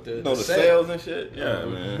with the The sails and shit. Yeah,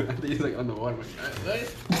 man. I think he's like underwater. Like,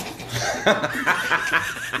 what?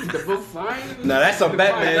 The boat flying? Now that's some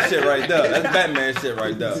Batman shit right there. That's Batman shit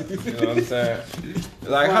right there. You know what I'm saying?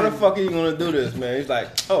 Like, how the fuck are you gonna do this, man? He's like,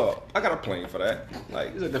 oh, I got a plane for that.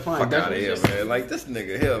 Like, He's like, define fuck out of here, definition. man. Like, this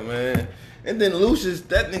nigga here, man. And then Lucius,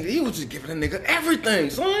 that nigga, he was just giving that nigga everything,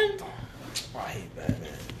 son. I hate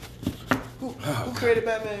Batman. Who created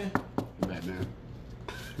Batman? Batman.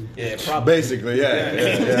 Yeah, probably. Basically,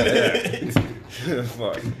 yeah.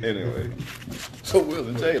 Fuck. Anyway. So Will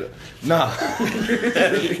and Jada. Nah.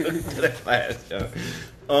 That's last, yo.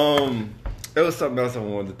 There was something else I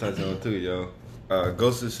wanted to touch on too, yo.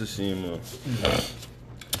 Ghost of Tsushima.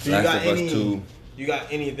 So you Last got of Us 2. You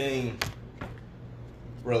got anything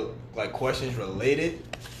like questions related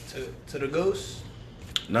to the ghost?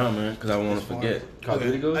 Nah, man, because I want to forget. Call of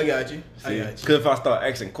Duty Ghost? I got you. Because if I start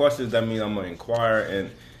asking questions, that means I'm gonna inquire and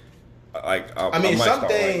like I I mean, might some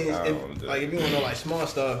start, things, like, I don't wanna do like it. if you want to know like small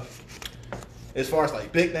stuff, as far as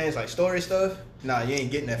like big things like story stuff, nah, you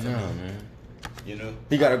ain't getting that from Nah, me. man. You know,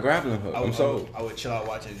 He got a grappling hook. I I'm would, sold. I would chill out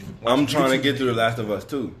watching. I'm trying to YouTube get through The videos. Last of Us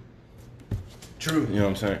 2. True. You know what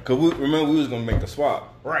I'm saying? Cause remember we was gonna make the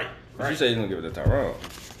swap. Right. But you said you gonna give it to Tyrone.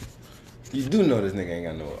 You do know this nigga ain't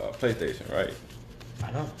got no PlayStation, right?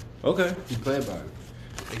 I know. Okay. You play about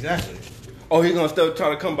it. Exactly. Oh, he gonna still try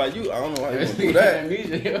to come by you? I don't know how he gonna do that.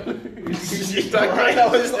 Right. I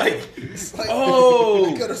was like, it's like,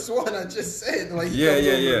 Oh. I could have sworn I just said like. Yeah.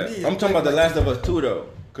 Me. I'm talking about The Last of Us 2 though.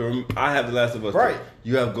 Cause I have The Last of Us 2. Right.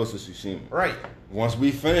 You have Ghost of Tsushima. Right. Once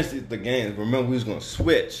we finish the game, remember we was gonna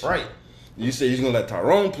switch. Right. You said you was gonna let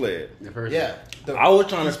Tyrone play it. The first Yeah. I was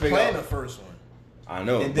trying to he's figure playing out. the first one. I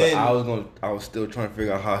know, And but then- I was still trying to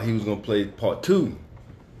figure out how he was gonna play part 2.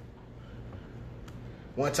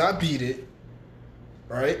 Once I beat it,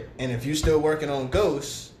 right, and if you still working on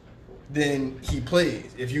Ghosts, then he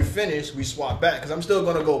plays. If you finish, we swap back because I'm still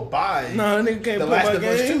gonna go buy No, nigga can't The play Last my of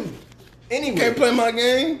Us game. 2. Anyway, Can't play my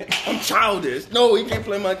game. I'm childish. No, he can't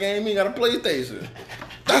play my game. He got a PlayStation.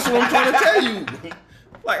 That's what I'm trying to tell you.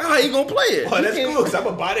 Like, how you gonna play it? Oh, You that's can't- cool because I'm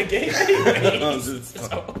gonna buy the game anyway. I'm just-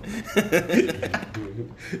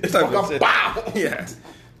 It's Type like of a shit. bow. Yeah.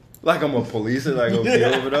 Like I'm a police, like go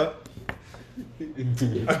get over there.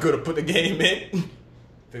 I go to put the game in.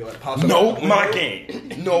 They like pop up No, out the my window.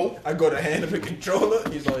 game. No. I go to hand him the controller.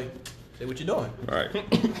 He's like, "Say what you doing?" All right.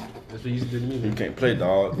 That's what you used to do to me. You Man. can't play,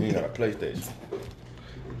 dog. You ain't got a PlayStation.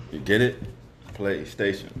 You get it?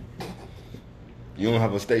 PlayStation. You don't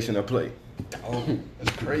have a station to play. Oh,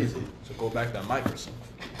 that's crazy. So go back to Microsoft.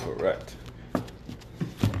 Correct.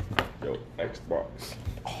 Yo, Xbox.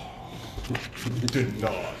 Did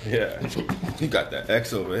not. Yeah. You got that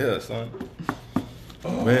X over here, son.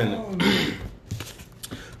 Oh, Man.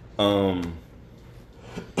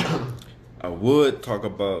 I would talk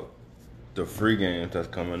about the free games that's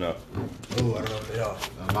coming up Oh, I don't know what they are.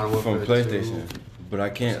 Modern Warfare from 2. PlayStation, but I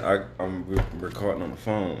can't. I'm recording on the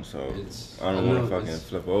phone, so It's- I don't I want know, to fucking it's-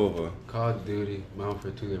 flip over. Call of Duty, Modern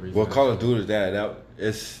Warfare 2. That Well, remastered. Call of Duty that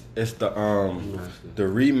it's the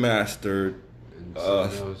remastered And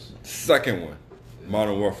something else. second one,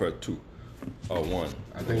 Modern Warfare 2 or 1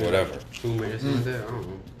 I think whatever. Tomb Raider, something like that. I don't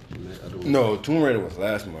know. And that other one. No, Tomb Raider was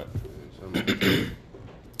last month. Something.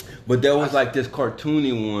 But there was like this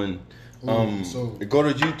cartoony one. so- Go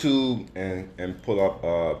to YouTube and pull up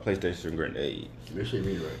PlayStation Grenade. Make sure you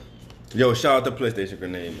read it right. Yo, shout out to PlayStation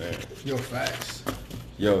Grenade, man. Yo, facts.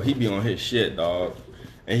 Yo, he be on his shit, dog,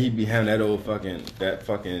 and he be having that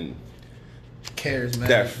fucking Cares, man.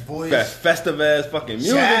 that voice. festive ass fucking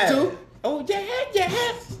music Yeah. too. Oh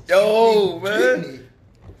yeah. Yo, man.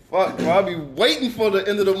 Fuck, bro, I be waiting for the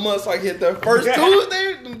end of the month so I can hit the first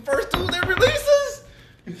Tuesday releases.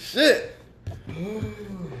 Shit.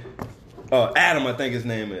 Adam, I think his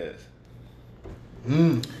name is.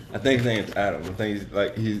 I think his name's Adam. I think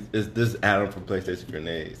this is Adam from PlayStation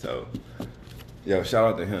Grenade. So, yo,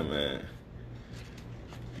 shout out to him, man.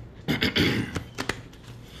 I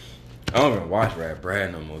don't even watch Rap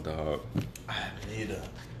Brad no more, dog. I haven't either.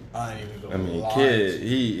 I ain't even gonna I mean, lie. kid,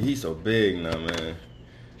 he's so big now, man.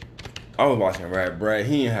 I was watching Rap Brad.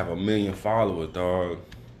 He didn't have 1 million followers, dog.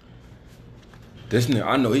 This nigga,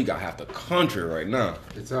 I know he got half the country right now.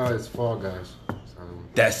 It's Fall Guys. So,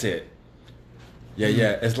 That's it. Yeah.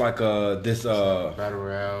 It's like this Battle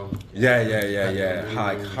Royale. yeah.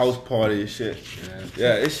 High house party shit. Yeah.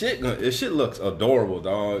 Yeah, it shit looks adorable,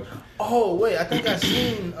 dog. Oh wait, I think I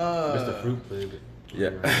seen Mr. Fruit played it. Yeah.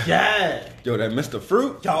 Yeah. Yo, that Mr.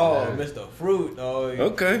 Fruit. Yo, Yeah. Mr. Fruit, dog.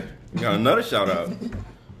 Okay. Got another shout out.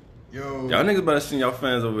 Yo. Y'all niggas better send y'all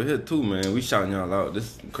fans over here too, man. We shouting y'all out.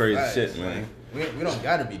 This is crazy Facts, shit, man. We don't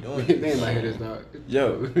gotta be doing They this. ain't like this, dog.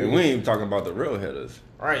 Yo, and we ain't even talking about the real hitters.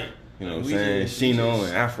 Right. You know what I'm We saying? just- Shino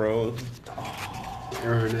and Afro.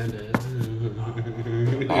 Aaron Hernandez.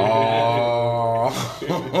 Oh.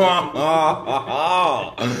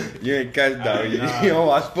 You ain't catch that. You don't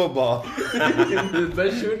watch football. The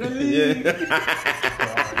best shooter in the league. Yeah.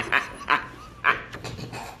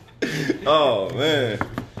 Oh, man.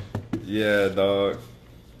 Yeah, dog.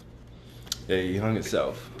 Yeah, he hung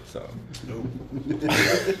himself. So.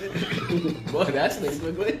 Boy, that's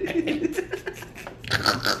quickly.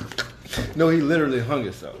 No, he literally hung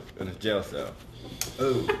himself in a jail cell.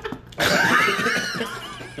 Oh. I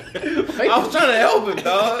was trying to help him,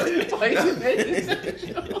 dog.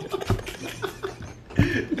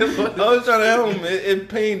 I was trying to help him. It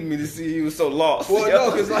pained me to see he was so lost. Well,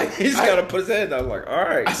 no, 'cause, like, he just gotta put his head down. I was like, all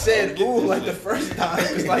right. I said ooh like the first time.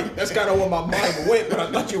 It's like that's kind of where my mind went, but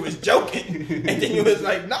I thought you was joking. And then you was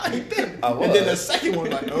like, nah, he didn't. I And then the was. second one,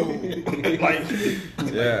 like, oh, like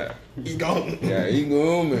Yeah. he gone. Yeah, he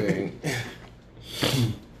go, man.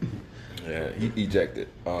 Yeah, he ejected.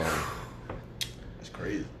 That's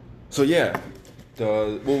crazy. So yeah,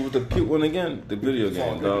 what was the cute one again? The video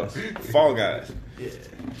game, dog. Fall Guys. Yeah.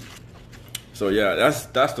 So yeah,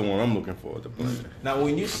 that's the one I'm looking forward to playing. Now,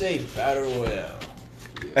 when you say battle royale,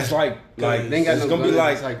 It's like They ain't got it's no gonna be guns,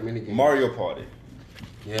 like, it's like minigames. Mario Party.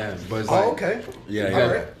 Yeah, but it's like, okay. Yeah, You yeah.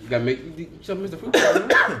 gotta, you gotta make something, Mr. Food.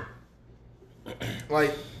 Right?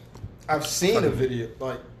 Like, I've seen a video.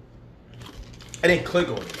 Like, I didn't click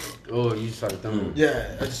on it. Oh, you saw the thumb.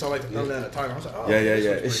 Yeah, I just saw like the thumbnail and the timer. I was like, oh, Yeah. this looks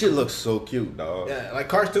It pretty shit cool. looks so cute, dog. Yeah, like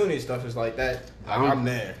cartoony stuff is like that. I'm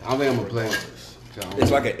there. I don't think I'm gonna play it. So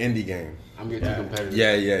It's like an indie game. I'm getting too competitive.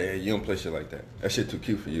 Yeah. You don't play shit like that. That shit too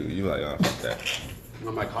cute for you. You like, oh, fuck that.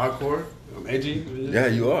 I'm like hardcore. I'm edgy. Yeah,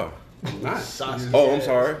 you are. I'm not. Sausage. Oh, I'm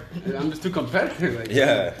sorry. I'm just too competitive. Like,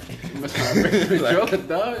 Yeah. Must control it,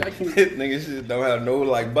 dog. I can't. Niggas shit don't have no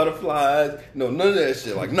like butterflies, no none of that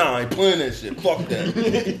shit. Like, nah, I ain't playing that shit. Fuck that.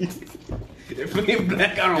 If we ain't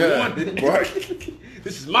black, I don't Yeah, want it. right.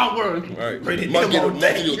 This is my world. Right. Rated My M get all a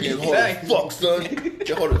day. video game hard as fuck, son.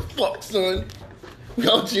 Get hard as fuck, son.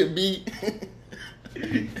 Don't you be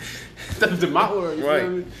Step to my world. You Right. feel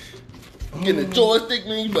me? getting a joystick,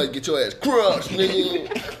 man? You better get your ass crushed, nigga.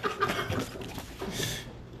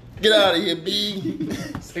 Get out of here, B.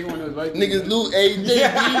 Take one of those right Niggas lose a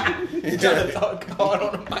day, B. Trying to talk hard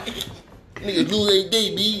on the mic. Niggas lose a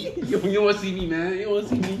day, B. You don't want to see me, man. You don't want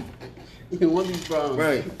to see me. You don't want these problems.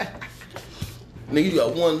 Right. Nigga, you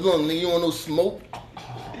got one lung, nigga. You want no smoke?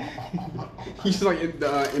 You just like the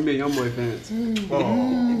NBA Youngboy fans. Oh.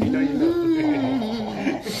 You know, you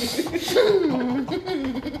know.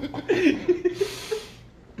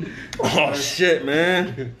 Oh shit,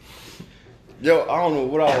 man. Yo, I don't know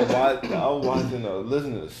what I was watching. I was watching,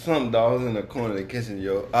 listening to some dogs in the corner of the kitchen,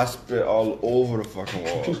 yo. I spit all over the fucking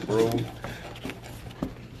wall, bro.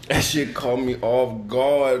 That shit caught me off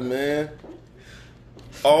guard, man.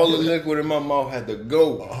 All the liquid in my mouth had to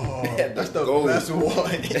go. Oh, It had to that's the go. best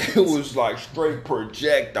one. It was like straight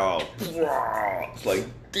projectile. It's like,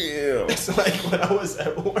 damn. It's like when I was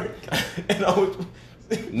at work and I was.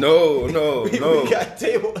 No. We got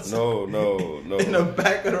tables No. in the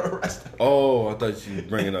back of the restaurant. Oh, I thought you were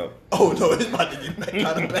bringing up. Oh no, it's about to get back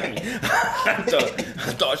out of back.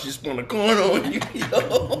 I thought she spun a corn on you,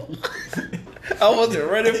 yo. I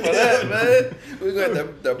wasn't ready for that, man. We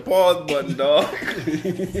got the pause button, dog.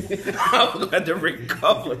 I was going to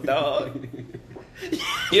recover, dog.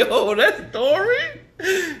 Yo, that story.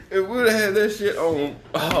 If we would have had that shit on,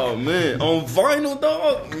 oh man, on vinyl,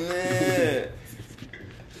 dog, man.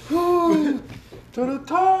 Woo, to the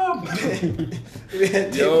top. We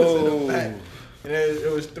had tables in Yo. the back. And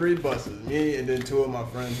it was 3 buses, me and then 2 of my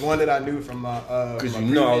friends. One that I knew from my Because my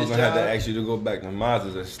you know I was previous gonna have to job. ask you to go back to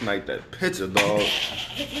Mazda's and snipe that picture, dog.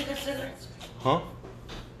 Did you get cigarettes? Huh?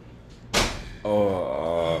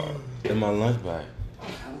 Oh, in my lunch bag.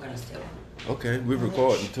 I'm gonna steal them. Okay, we're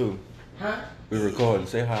recording too. Huh? We're recording.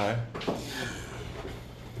 Say hi.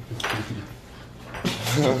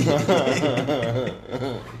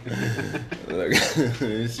 Look,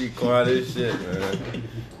 she quiet as shit, man.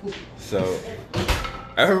 So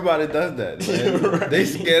everybody does that, man. They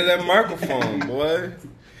scared of that microphone, boy.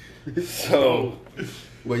 So,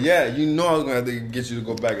 but yeah, you know I was gonna have to get you to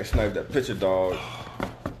go back and snipe that picture, dog.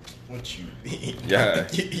 What you mean? Yeah.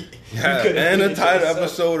 You Yeah, could've and did the it title yourself.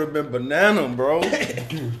 episode would have been banana, bro.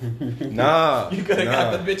 Nah. You could have nah.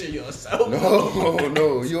 got the picture yourself.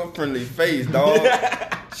 No, you a friendly face, dog.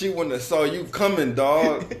 She wouldn't have saw you coming,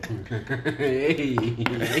 dog. Hey.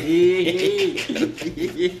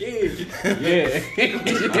 Yeah.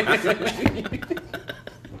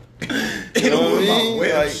 You know what I with my mean?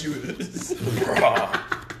 web Like- shooters.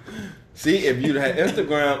 See, if you'd had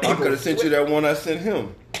Instagram, I could have sent you that one I sent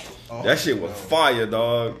him. That shit was fire,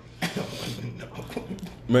 dog.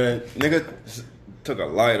 Man, nigga took a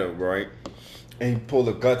lighter, right? And he pulled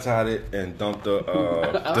the guts out of it and dumped the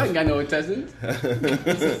I ain't got no intestines.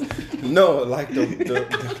 no, like the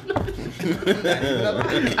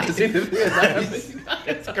I seen the videos.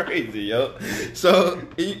 It's crazy, yo. So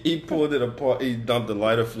he pulled it apart. He dumped the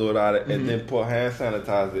lighter fluid out of it, and then put hand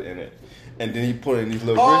sanitizer in it, and then he put in these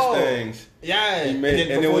little Oh. wrist things. Yeah, He made,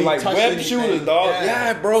 and it before was he like touched web anything, shooters, dog.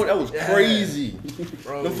 Yeah, bro, that was Yeah. crazy.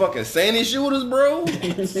 Bro. Them fucking sandy shooters, bro.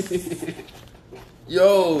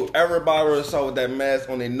 Yo, everybody would have saw with that mask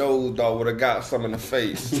on their nose, dog, would have got some in the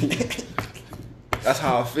face. That's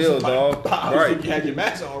how I feel, dog. Right. You had your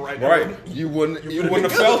mask on right now. Right, you wouldn't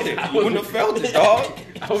have felt it. You wouldn't have felt it, dog.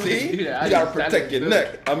 wouldn't See, do that. you gotta protect your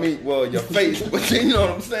neck. I mean, well, your face, but you know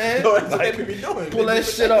what I'm saying? No, that's what Like, they be doing. pull They that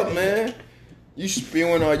be shit up, protecting man. You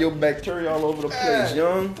spewing all your bacteria all over the place,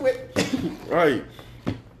 young. it. Right.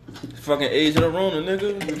 Fucking age of the Rona,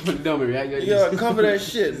 nigga. Put it down, right? You gotta cover that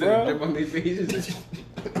shit, bro. Drip on their faces.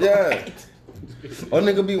 Yeah. Or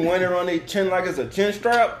nigga be wearing it on their chin like it's a chin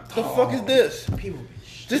strap. The fuck is this? People be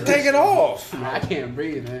Just take it off. Man, I can't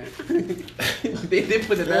breathe, man. they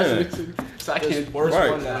put the mask so I can't. worst Right.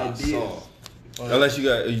 one that I saw. Unless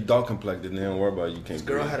you dark complected, then don't worry about it. You can't. This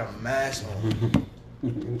girl had a mask on,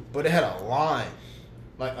 but it had a line,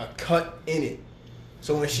 like a cut in it.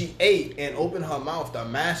 So when she ate and opened her mouth, the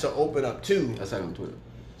mask will open up too. That's like on Twitter.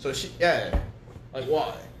 So like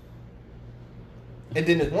why? And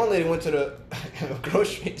then this one lady went to the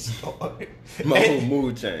grocery store. My whole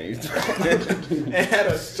mood changed. and had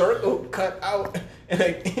a circle cut out, and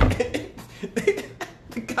like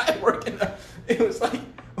the guy working there, it was like,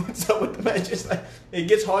 "What's up with the man?" Just like, it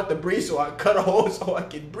gets hard to breathe, so I cut a hole so I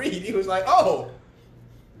can breathe. He was like, "Oh,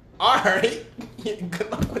 all right, good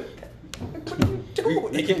luck with that." What are you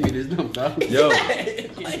doing? You can't be this dumb, dog. Yo, You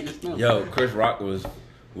can't be this dumb. yo, Chris Rock was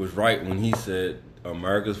right when he said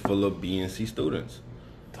America's full of B and C students.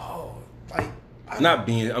 Dog, like,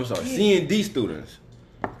 I'm sorry, C and D students.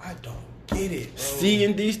 I don't get it, bro. C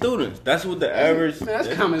and D students. That's what the average. Man,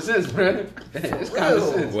 that's common sense, bro. That's common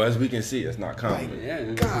real. sense. Well, as we can see, it's not Like, common. Yeah.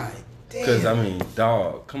 God damn. Cause I mean,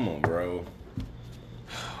 dog, come on, bro.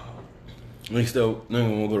 We still nigga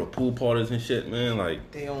want to go to pool parties and shit, man.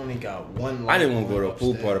 Like, they only got one. I didn't want to go to a line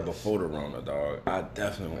pool upstairs. party before the Rona, dog. I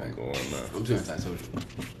definitely want to go on now. I'm too antisocial.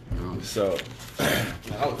 So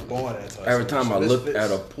I was born at every time I this look fits.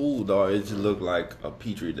 at a pool, dog, it just looked like a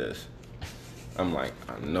petri dish. I'm like,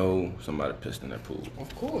 I know somebody pissed in that pool.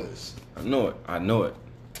 Of course, I know it. I know it.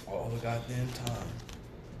 all the goddamn time.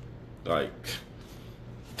 Like,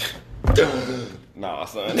 nah,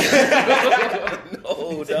 son.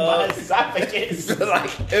 No, My dog. esophagus.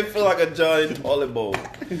 It feel like a giant toilet bowl.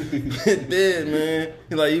 It did, man.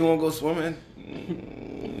 He like, you want to go swimming?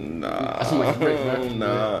 Nah, That's my break, man.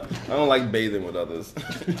 nah. I don't like bathing with others.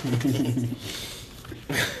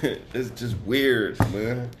 It's just weird,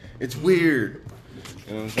 man. It's weird.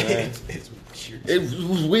 You know what I'm saying? It's weird. It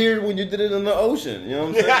was weird when you did it in the ocean. You know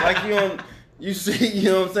what I'm saying? Like you see, you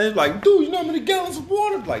know what I'm saying? Like, dude, you know how many gallons of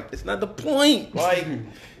water? Like, it's not the point. Like,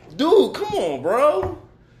 dude, come on, bro.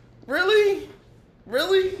 Really?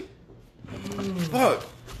 Fuck.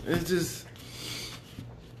 It's just,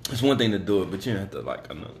 it's one thing to do it, but you have to like,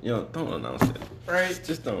 don't announce it. Right.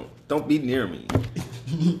 Just don't be near me.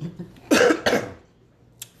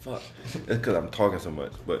 Fuck. It's because I'm talking so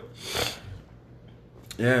much, but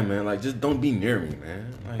yeah, man, like just don't be near me,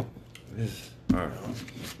 man. Like this. All right.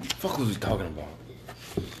 Fuck, was we talking about?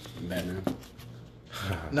 Batman.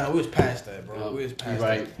 No, we was past that, bro. No, We was past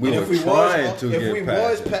right. that. We And were trying to get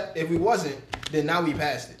past it. If we wasn't, then now we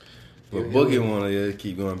passed it. But Boogie wanna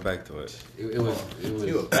keep going back to it. It was.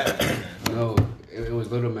 You a Batman. No, it was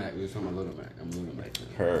Little Mac. We was talking about Little Mac. I'm Little Mac.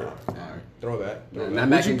 Heard. Alright. Throwback. Not What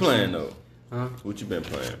Mac you and playing cheese. though? Huh? What you been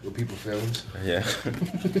playing? With people feelings. Yeah.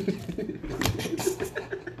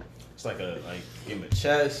 It's like a game of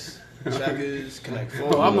chess, checkers, connect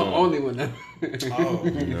four. Oh, I'm the no. only one now. Oh,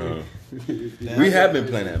 No. damn. We have been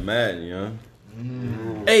playing that Madden, you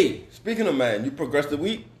know. Hey, speaking of Madden, you progressed the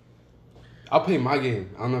week? I'll play my game.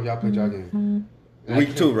 I don't know if y'all played y'all game. And I Week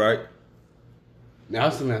can't- 2, right? Now, I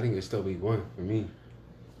think it's still week 1 for me.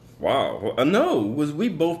 Wow. No, we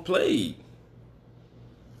both played.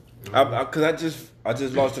 Cause I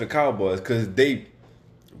just lost to the Cowboys because they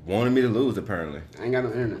wanted me to lose apparently. I ain't got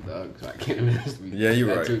no internet, dog, so I can't miss week. Yeah, you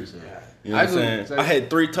That right. Too, so. You know what I'm saying? I had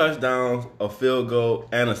 3 touchdowns, a field goal,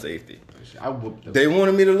 and a safety. I whooped the They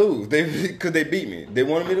wanted me to lose. Cause they beat me. They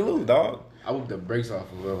wanted me to lose, dog. I whooped the brakes off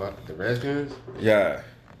of the Redskins. Yeah.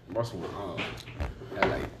 Russell had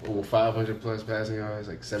like over 500 plus passing yards,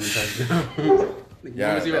 like 7 touchdowns.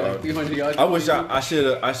 Yeah, He had like dog. 300 yards. I wish I should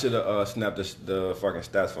have snapped the fucking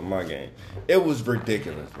stats for my game. It was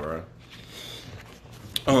ridiculous, bro.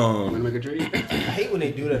 Want to make a trade? I hate when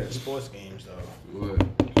they do that in sports games, though. What?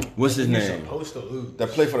 What's his You're name? supposed to lose. That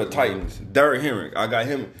play for the Titans. Derrick Henry. I got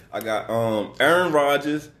him. I got Aaron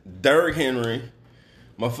Rodgers, Derrick Henry.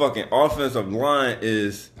 My fucking offensive line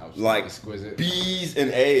is That was like exquisite. B's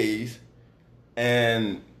and A's.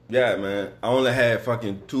 And yeah, man, I only had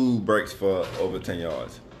fucking 2 breaks for over 10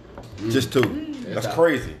 yards. Just 2. That's that-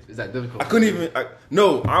 crazy. Is that difficult? I couldn't even.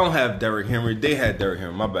 No, I don't have Derrick Henry. They had Derrick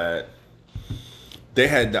Henry. My bad. They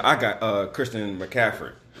had. I got Christian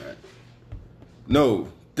McCaffrey. Right. No,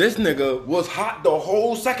 this nigga was hot the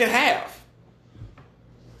whole second half.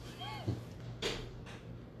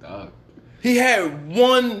 Dog. He had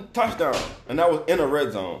 1 touchdown, and that was in a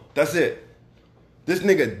red zone. That's it. This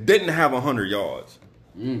nigga didn't have 100 yards.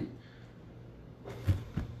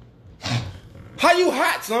 How you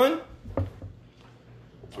hot, son?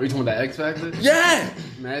 Are you talking about the X Factor? Yeah.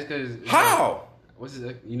 Man, that's because How? What's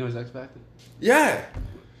his? You know his X Factor? Yeah.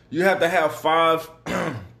 You have to have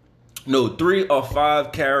 3 or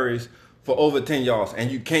 5 carries for over 10 yards,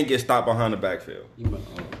 and you can't get stopped behind the backfield.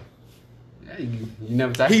 Yeah, you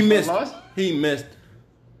never tackled He for a missed. loss? He missed.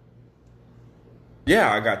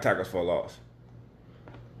 Yeah, I got tackles for a loss.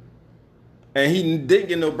 And he didn't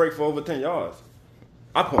get no break for over 10 yards.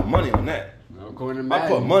 I put money on that. No, according to I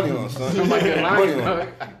Madden. put money on, son. Somebody get Money lying, on. dog.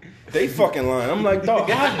 They fucking lying. I'm like,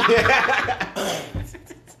 dog.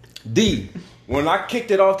 D, when I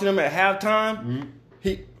kicked it off to them at halftime,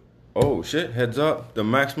 oh shit, heads up, the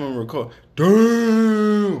maximum record.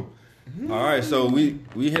 Damn. All right, so we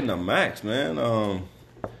hitting the max, man. Man,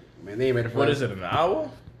 they ain't ready for What us. is it, an hour?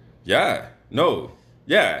 Yeah, no,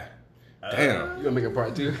 yeah. Damn. You gonna make a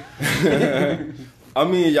part 2? I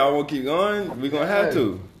mean, y'all won't keep going. We gonna have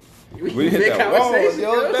to. We hit Big that wall, conversation,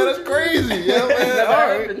 yo. Man, that's crazy, yeah,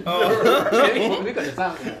 man. All right. We got to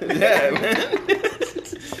stop. Yeah, man.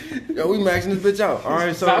 Yo, we maxing this bitch out. All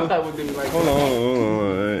right, so Stop that would be like. hold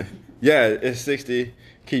on. Yeah, it's 60.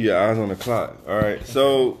 Keep your eyes on the clock. All right,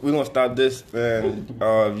 so we're gonna stop this, and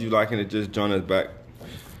if you liking it, just join us back.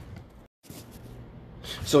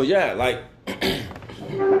 So yeah, like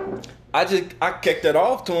I kicked it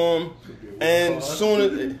off to him, and soon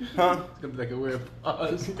as It's gonna be like a weird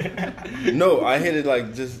pause. no, I hit it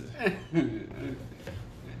like just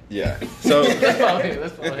yeah. So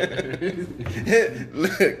Let's follow it.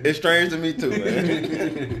 look, it's strange to me too,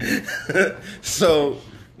 man. So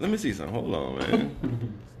let me see something. Hold on, man.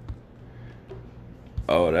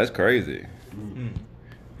 Oh, that's crazy.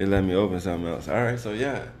 It let me open something else. All right, so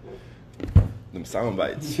yeah, them sound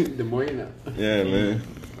bites. The more you know. Yeah, man.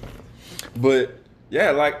 But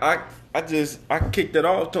yeah, like I kicked it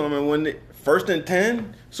off to him, and when first and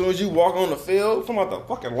 10, as soon as you walk on the field from out the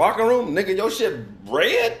fucking locker room, nigga, your shit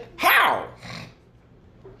red? How?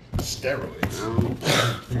 Steroids.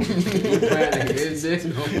 Is this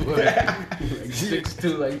no more? Like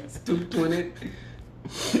 6'2", like 220.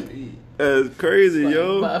 That's crazy, Like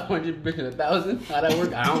yo. 500 bitch 1,000. How that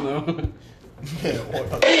work? I don't know.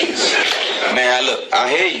 Man, look, I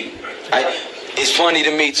hear you. It's funny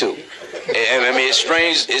to me too. I mean, it's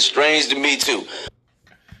strange to me too.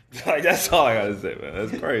 Like, that's all I gotta say, man.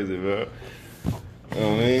 That's crazy, bro. You know what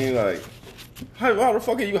I mean? Like, how the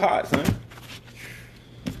fuck are you hot, son?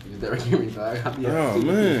 Just never give me back. Oh,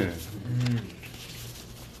 man.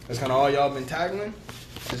 That's kind of all y'all been tackling?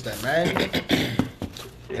 Just that man?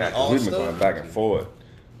 Yeah, all we've been stuff? going back and forth.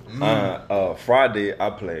 Friday, I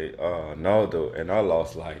played Naldo, and I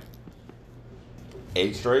lost like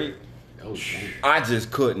 8 straight. Oh, damn. I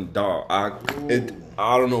just couldn't, dog. I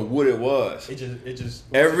don't know what it was. It just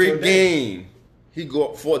Every game, he go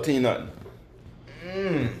up 14-0.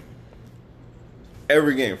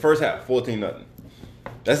 Every game, first half, 14-0.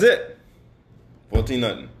 That's it.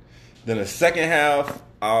 14-0. Then the second half,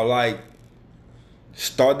 I'll like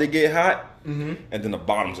start to get hot, and then the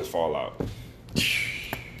bottom just fall out.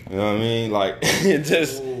 You know what I mean? Like it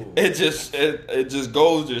just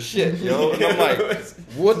goes to shit, yo. And I'm like,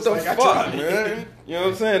 what the fuck, man? You know what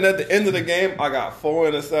I'm saying? At the end of the game, I got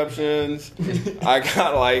 4 interceptions. I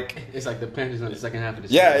got like It's like the Panthers on the second half of the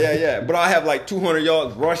season. yeah. But I have like 200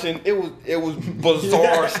 yards rushing. It was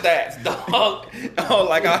bizarre stats, dog. Oh,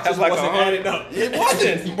 like I have like 100. It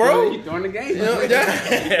wasn't, bro. You throwing the game. You know,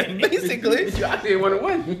 yeah, basically. You out there want to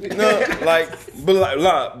win. No,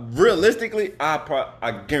 but realistically,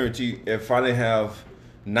 I guarantee you, if I didn't have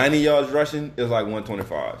 90 yards rushing, it's like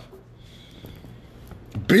 125.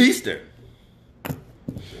 Beasting.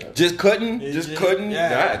 Just couldn't get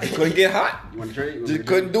hot. You want to trade? Just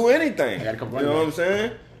couldn't do anything. I got a couple You know what I'm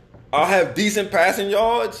saying? I'll have decent passing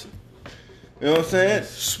yards. You know what I'm saying?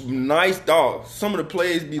 Nice dog. Some of the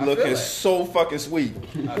plays be looking so fucking sweet.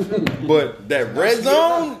 But that red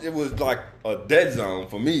zone, it was like a dead zone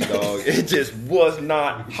for me, dog. It just was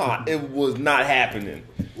not hot. It was not happening.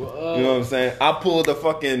 You know what I'm saying? I pulled the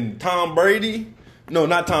fucking Tom Brady. No,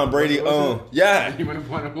 not Tom Brady. Yeah. You want to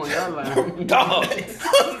point up on your line. Dog.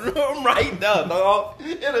 I'm right there, dog.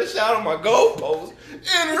 In a shot on my goalpost.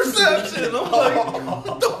 Interception. I'm like,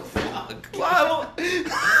 what the fuck? Why did I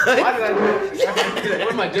do it?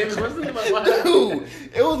 What am I, James Winston? Dude,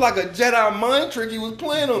 it was like a Jedi mind trick he was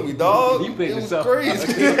playing on me, dog. You played it was yourself.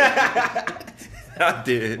 crazy. I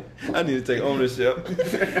did. I need to take ownership.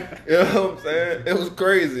 You know what I'm saying? It was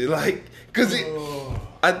crazy. Like, cause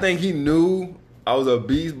I think he knew I was a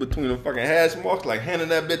beast between the fucking hash marks, like handing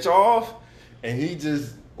that bitch off, and he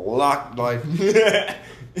just locked like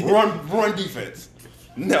run defense.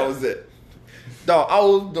 And that was it. Dog, I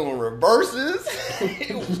was doing reverses.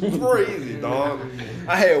 It was crazy, dog.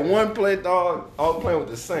 I had one play, dog. I was playing with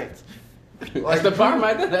the Saints. That's the problem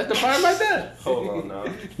right there. That's the problem right there. Hold on now.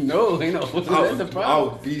 No, ain't no. That's the I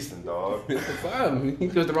problem. was beasting, dog. That's the problem. He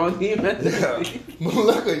chose the wrong team. Yeah. But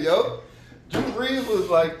look at yo. Drew Brees was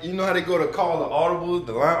like, you know how they go to call the audibles,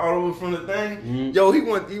 the line audible from the thing?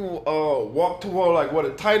 Mm-hmm. He walked toward like what a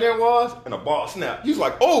tight end was, and the ball snapped. He was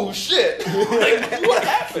like, oh shit. Like, what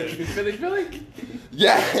happened? Philly?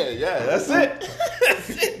 Yeah, that's it. That's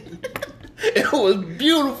it. It was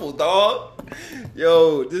beautiful, dog.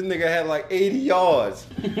 Yo, this nigga had like 80 yards.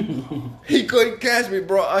 He couldn't catch me,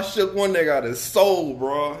 bro. I shook one nigga out of his soul,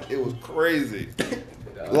 bro. It was crazy.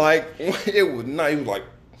 Like, it was not, he was like,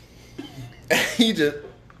 he just,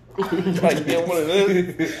 like, in one of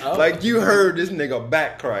this. Like, you heard this nigga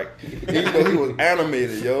back crack. Even though he was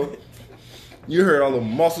animated, yo. You heard all the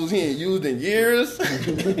muscles he ain't used in years. Them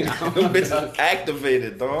bitches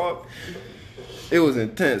activated, dog. It was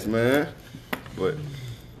intense, man. But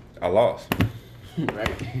I lost.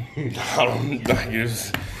 Right.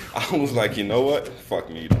 I was like, you know what? Fuck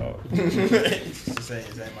me, dog. This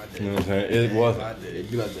ain't my day. You know what I'm saying? It wasn't.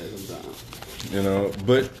 It be like that sometimes. You know,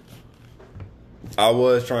 but I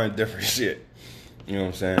was trying different shit. You know what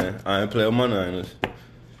I'm saying? I ain't play with my Niners.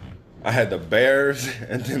 I had the Bears,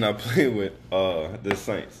 and then I played with the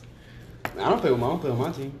Saints. I don't play with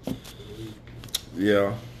my team.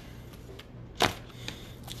 Yeah.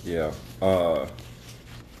 Yeah.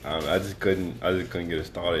 I just couldn't get it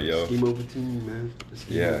started, yo. Scheme over team, man.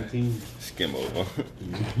 Yeah. Team. Skim over.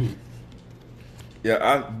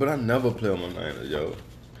 Yeah, but I never play with my Niners, yo.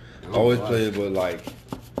 I always played with like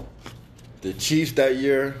the Chiefs that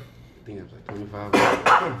year. I think it was like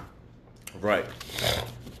 25. Right.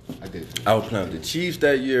 I did. I was playing with the Chiefs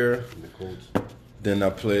that year. And the Colts. Then I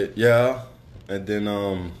played, yeah. And then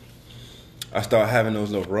I started having those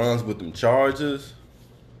little runs with them Chargers.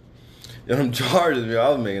 Yeah, them Chargers, man, I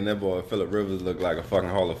was making that boy Phillip Rivers look like a fucking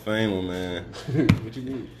Hall of Famer, man. What you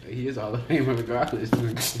mean? He is Hall of Famer regardless.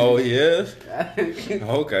 Oh, he is?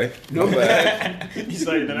 Okay. No bad. He's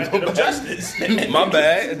like, then I did him justice. My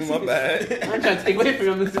bad. I'm trying to take away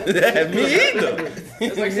from him. Yeah, me either.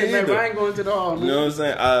 It's like saying Matt Ryan going to the Hall. You know what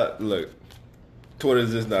I'm saying? Look,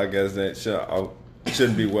 Twitter's just, I guess, that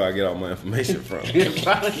shouldn't be where I get all my information from.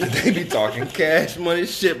 They be talking cash money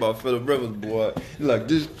shit about Phillip Rivers, boy. He's like,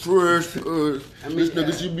 this trash, this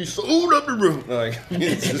nigga should be sold up the roof. Like,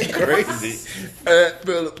 it's just crazy.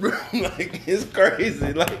 Phillip Rivers, like, it's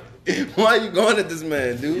crazy. Like, why you going at this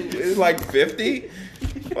man, dude? It's like 50?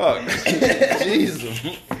 Fuck. Jesus.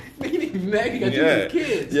 Mad, you got too many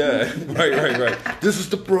kids. Yeah, right. This is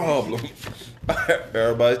the problem.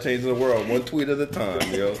 Everybody's changing the world one tweet at a time,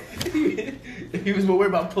 yo. He was more worried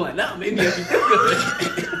about pulling out. Maybe if you think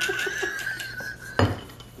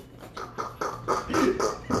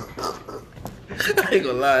of I ain't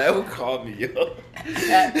gonna lie, that would call me, yo.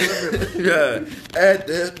 Yeah, at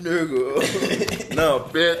that nigga. No,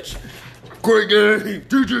 bitch. Great game.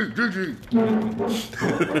 GG.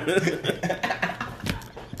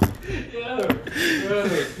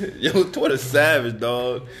 Yo, Twitter savage,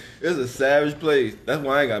 dog. It's a savage place. That's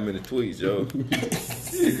why I ain't got many tweets, yo.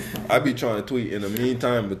 I be trying to tweet in the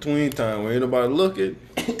meantime, between time, when ain't nobody looking.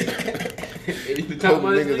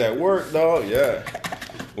 Couple niggas at work, dog. Yeah.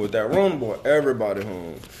 With that run, boy, everybody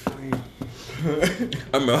home.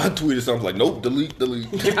 I mean, I tweeted something like, nope, delete.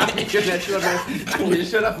 I mean,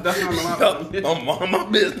 shut up. That's I'm on my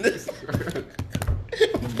business.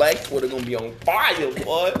 Black Twitter gonna be on fire,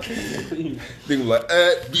 boy. They were like,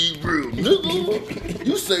 be real, nigga.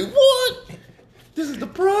 You say what? This is the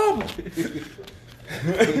problem.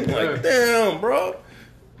 Like, damn, bro.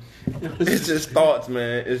 It's just thoughts,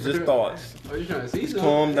 man. It's just thoughts. Are you trying to see something?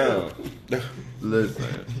 Calm down.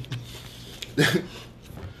 Listen.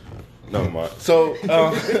 No, mind. So, you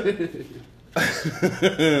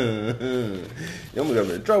almost got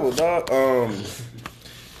me in trouble, dog.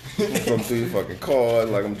 From through fucking cars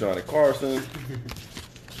like I'm Johnny Carson.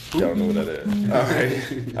 Y'all know what that is.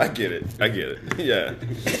 Alright. I get it. Yeah.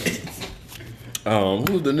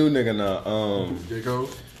 Who's the new nigga now? J. Cole.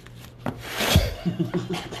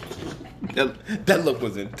 That look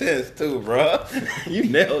was intense too, bro. You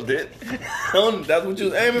nailed it. That's what you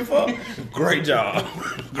was aiming for? Great job.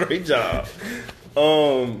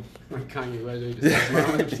 Kanye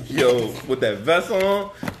West. Yo, with that vest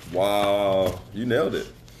on, wow, you nailed it.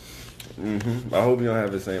 I hope you don't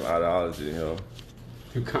have the same ideology, yo.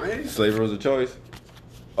 Kanye? Slavery was a choice.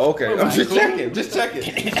 Okay, Come I'm on, just cool. checking. Just checking.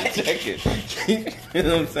 You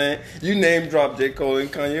know what I'm saying? You name drop J. Cole and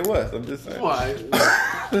Kanye West. I'm just saying. Why?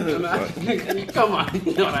 Come on,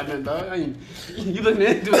 you know what I mean, dog. You looking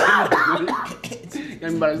into it?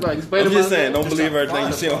 Everybody's like, explain I'm to just myself. saying, don't believe everything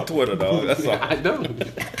you see on Twitter, dog. That's all. I don't.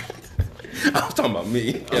 I was talking about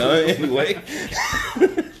me. Anyway.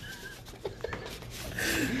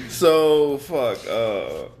 So, fuck.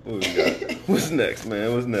 What we got? What's next,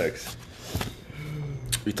 man? What's next?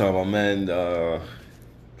 We talking about, man,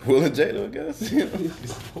 Will and Jada, I guess?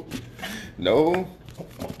 No?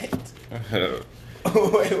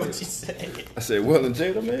 Wait, what you say? I said Will and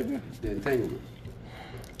Jada, maybe? The entanglement.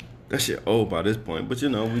 That shit old by this point, but you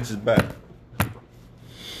know, we just back.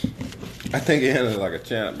 I think he handled it like a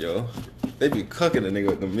champ, yo. They be cooking the nigga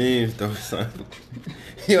with the memes, though, son.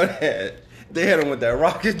 Yo, they had him with that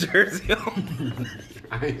Rocket jersey on.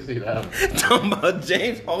 I ain't see that. Talking about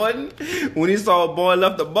James Harden when he saw a boy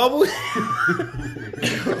left the bubble.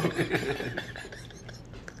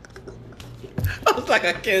 I was like,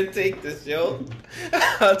 I can't take this, yo.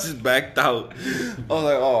 I just backed out. I was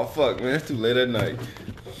like, oh fuck, man, it's too late at night.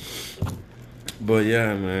 But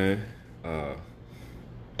yeah, man. I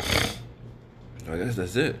guess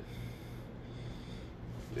that's it.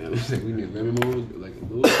 Yeah, we need memory moves, like a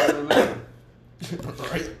little bit.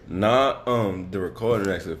 Right. Nah, the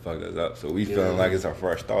recording actually fucked us up, so we feeling like it's our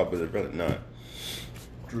fresh start, but it's really not.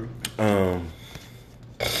 True.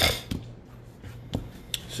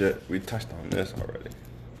 Shit, we touched on this already.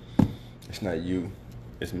 It's not you,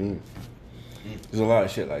 it's me. There's a lot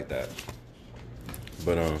of shit like that.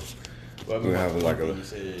 But Well, we have like a. You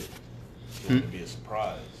said it would be a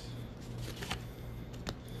surprise.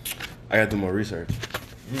 I gotta do more research.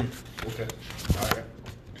 Okay. All right.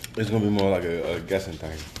 It's gonna be more like a guessing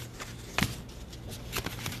thing.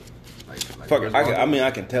 Like Fuck it, I mean,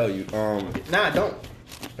 I can tell you. Nah, don't.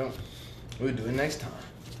 We'll do it next time.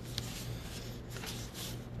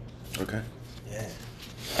 Okay. Yeah.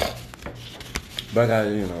 But I gotta,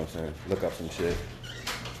 you know what I'm saying, look up some shit.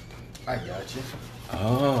 I got you.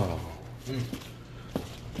 Oh.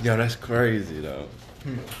 Yo, that's crazy though.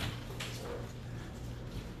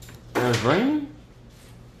 Yo, it's raining?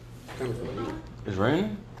 It's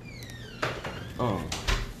raining? Oh.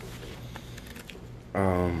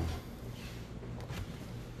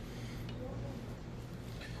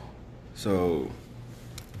 So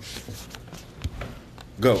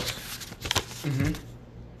Ghost.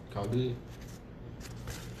 Call of Duty.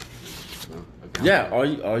 No, okay. Yeah, are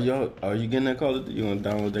you getting that Call of Duty? You gonna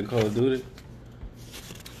download that Call of Duty?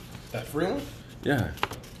 That free one? Yeah.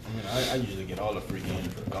 I mean, I usually get all the free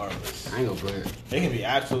games regardless. I ain't gonna play it. They can be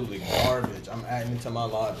absolutely garbage. I'm adding it to my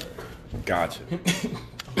library. Gotcha.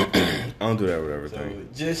 I don't do that with So everything.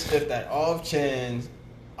 just if that off chance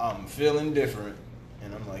I'm feeling different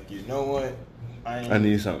and I'm like, you know what? I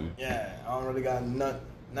need something. Yeah, I don't really got none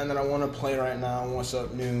that I want to play right now. I want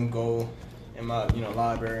something new. Go in my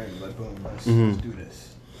library and like boom, let's do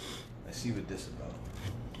this. Let's see what this is about.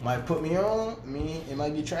 Might put me on. It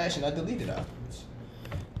might be trash and I delete it afterwards.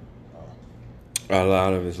 A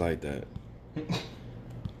lot of it's like that.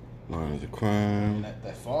 Lines of crime.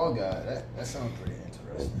 That Fall Guy, that sounds pretty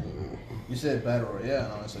interesting. You said Battle Royale,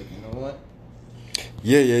 and I was like, you know what?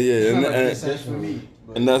 Yeah. It's And, not making and, sense for me.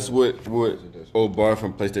 But and that's what old bar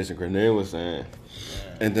from PlayStation Grenade was saying.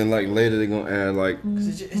 And then like later they're gonna add like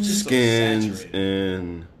it's just skins so saturated.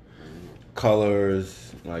 and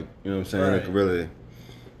colors, like you know what I'm saying? Right. Like really,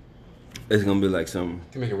 it's gonna be like some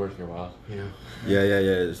To make it worth your while, you know. yeah.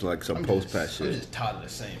 It's like some post patch I'm shit. just tired of the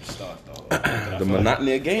same stuff, though. The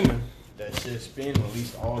monotony of gaming. That shit's being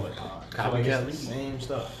released all the time. Copycat It's league. the same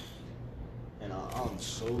stuff. And I'm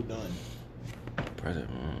so done. Present.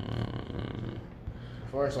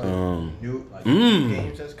 As far as like new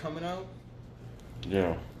games that's coming out,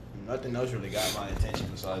 Yeah. nothing else really got my attention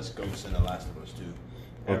besides Ghost and The Last of Us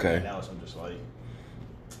 2. Okay. Everything else, I'm just like,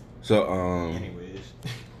 So anyways.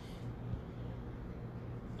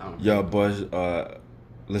 y'all boys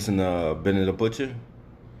listen to Benny the Butcher?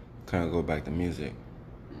 Kind of go back to music.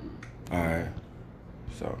 Alright.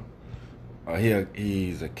 So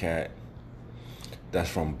he's a cat that's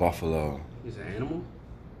from Buffalo. He's an animal?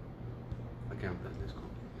 I can't play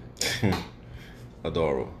this call.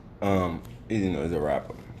 Adorable. He's a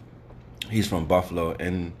rapper. He's from Buffalo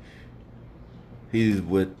and he's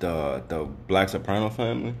with the Black Soprano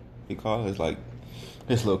family. He calls it like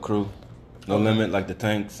his little crew. No Limit, like the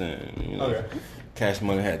Tanks and Cash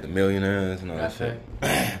Money had the Millionaires and all that shit.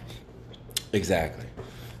 Exactly.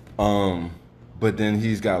 But then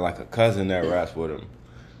he's got like a cousin that raps with him.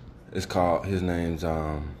 His name's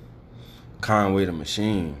Conway the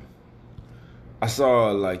Machine. I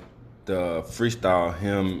saw like the freestyle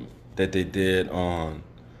him that they did on.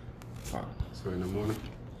 Fuck. So in the morning.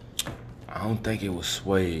 I don't think it was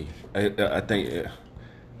Sway. I think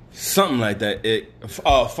something like that.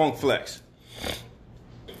 Funk Flex.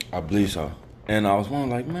 I believe so. And I was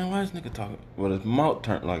wondering, like, man, why is this nigga talking? Well, his mouth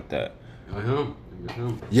turned like that. Him. It was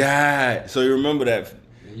him. Yeah. So you remember that?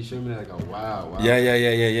 Yeah, you showed me that like a wow.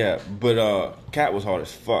 Yeah. But Cat was hard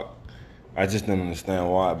as fuck. I just didn't understand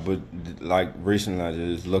why. But like recently, I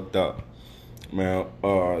just looked up. Man,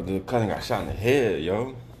 the cousin got shot in the head,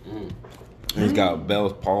 yo. He's got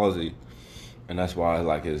Bell's palsy, and that's why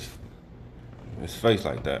like his face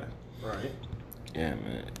like that. Right. Yeah,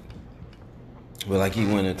 man. But like he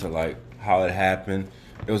went into like how it happened.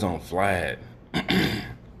 It was on Flag.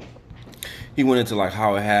 He went into like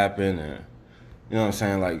how it happened and you know what I'm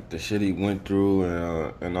saying, like the shit he went through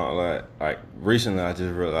and all that. Like recently, I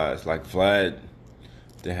just realized like Flag,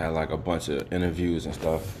 they had like a bunch of interviews and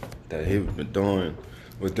stuff that he was been doing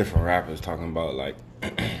with different rappers talking about like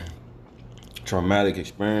traumatic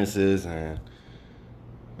experiences and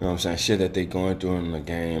you know what I'm saying, shit that they going through in the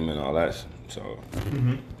game and all that. So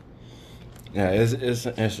yeah, it's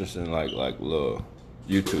an interesting like little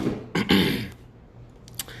YouTube.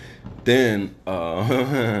 Then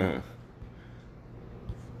I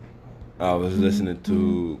was listening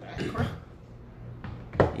to.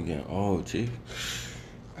 You getting old, Chief?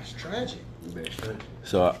 That's tragic.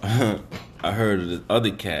 So I heard of this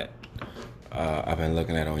other cat. I've been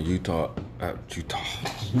looking at on Utah.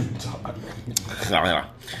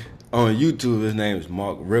 On YouTube, his name is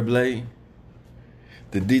Mark Ribley.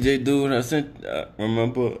 The DJ dude I sent,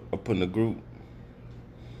 remember I put in the group.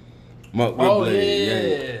 Mark Ribley,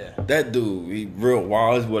 yeah. That dude, he real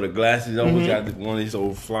wild. He's with the glasses. Almost got one of these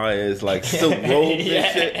old flyers, like silk robes and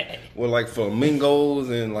shit, with like flamingos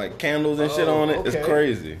and like candles and shit on it. Okay. It's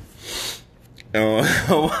crazy. And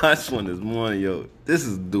I watched one this morning, yo. This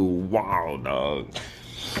is dude wild, dog.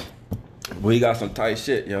 But he got some tight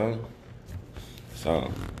shit, yo.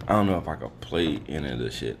 So I don't know if I could play any of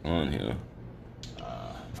this shit on here.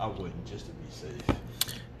 I wouldn't, just to be safe.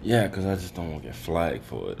 Yeah, because I just don't want to get flagged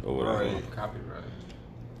for it or whatever. Right. Copyright.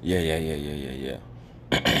 Yeah.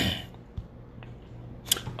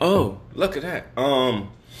 Oh, look at that.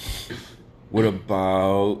 What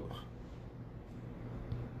about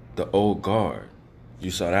The Old Guard? You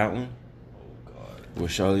saw that one? Oh God. With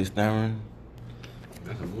Charlize Theron?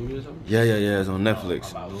 That's a movie or something? Yeah. It's on Netflix.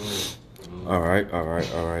 About Lloyd. All right.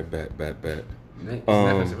 Bet. Is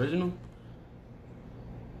Netflix original?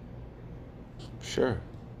 Sure.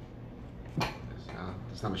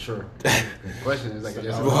 It's not a sure. Question is like a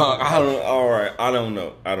yes or Well, no. I don't. All right. I don't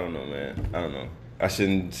know, man. I don't know. I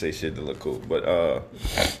shouldn't say shit to look cool, but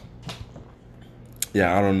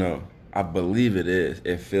yeah, I don't know. I believe it is.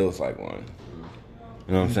 It feels like one.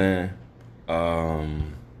 You know what I'm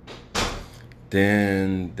saying?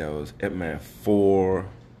 Then there was Ip Man 4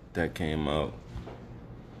 that came out.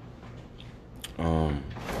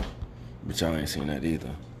 But y'all ain't seen that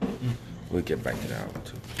either. We'll get back to that one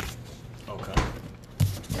too. Okay.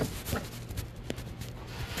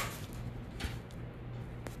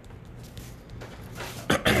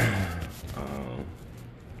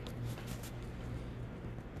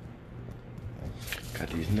 Got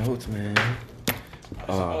these notes, man.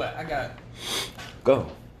 I got. Go.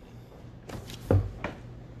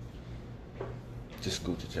 Just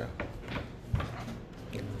scooch it, y'all.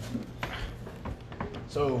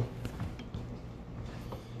 So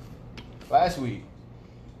last week,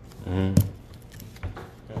 me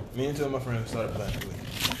and two of my friends started last week.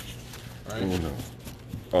 Right?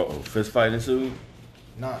 Oh no. Fist fighting soon?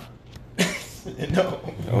 Nah. No.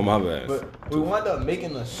 Oh my bad. But we wound up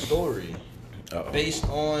making a story based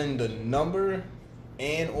on the number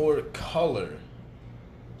and or color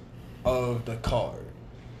of the card.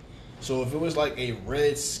 So if it was like a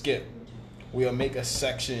red skip, we'll make a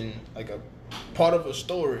section, like a part of a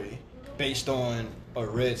story based on a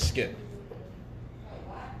red skip.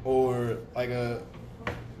 Or like a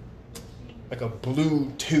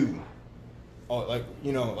blue 2. Or like,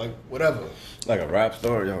 you know, like whatever. Like a rap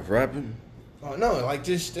story, y'all rapping? Oh no, like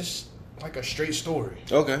just like a straight story.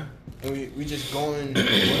 Okay. And we just going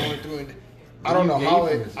through it. I don't know how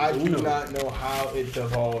I do not know how it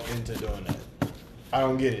devolved into doing that. I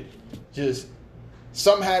don't get it. Just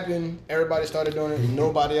something happened, everybody started doing it,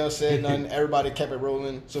 nobody else said nothing, everybody kept it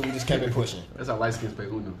rolling, so we just kept it pushing. That's how light skins play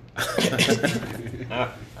Uno.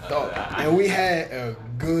 And we had a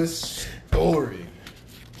good story.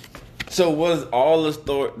 So was all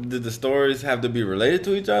the did the stories have to be related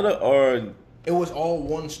to each other or It was all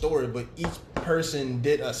one story, but each person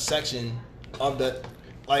did a section of the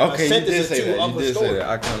like Okay, a you sentence did or say two that. of You a did story. say that.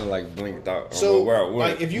 I kind of like blinked out. So, where I went.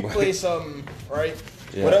 like, if you play something, right,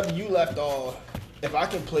 Yeah. whatever you left off, if I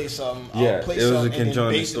can play something, Yeah, I'll play it was a something and then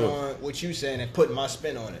conjoined base it story. on what you saying and put my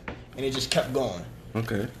spin on it, and it just kept going.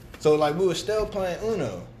 Okay, So, like, we were still playing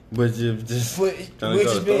Uno, but you just but trying to we're tell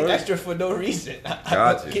just the being story? extra for no reason. I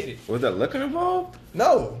Got don't you. get it. Was that liquor involved?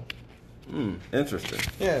 No. Interesting.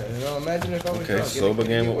 Yeah, you know, imagine if I was Okay, drunk. sober It'd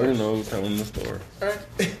game get of worse. Uno telling the story.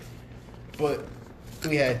 Right? But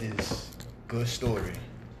we had this good story.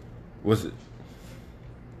 Was it?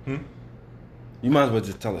 You might as well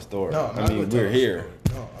just tell a story. No, I'm I not mean, gonna tell we're a here.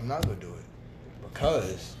 story. No, I'm not gonna do it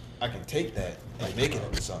because I can take that and make it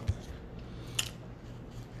into something.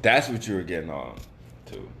 That's what you were getting on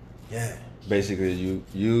to. Yeah. Basically,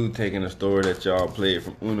 you taking a story that y'all played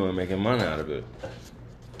from Uno and making money out of it.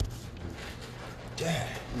 Yeah.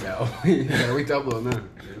 No, yeah, we double now.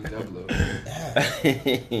 We double.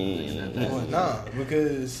 Yeah. Well, nah,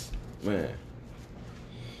 because Man,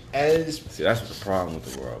 as see, that's the problem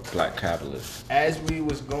with the world. Black capitalists. as we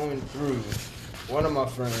was going through, one of my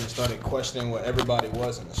friends started questioning what everybody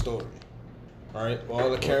was in the story. All right, what all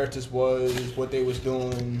the characters was, what they was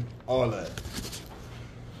doing, all that.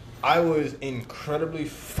 I was incredibly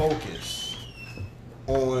focused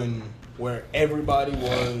on where everybody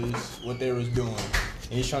was, what they was doing,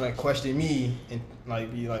 and he's trying to question me and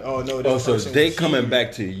like be like, "Oh no, this Oh, so person they was coming here."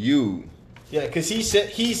 back to you. Yeah, because he said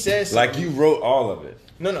Like something. you wrote all of it.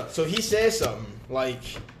 No. So he said something like,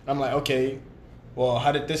 I'm like, okay, well,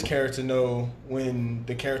 how did this character know when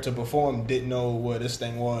the character before him didn't know what this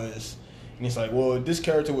thing was? And he's like, well, this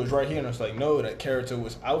character was right here. And I was like, no, that character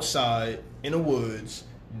was outside in the woods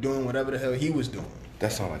doing whatever the hell he was doing.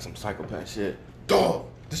 That sounds like some psychopath shit. Dog,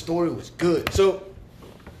 the story was good. So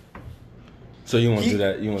So you want to He- do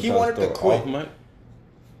that? You want he to tell wanted the to story quit. off mic?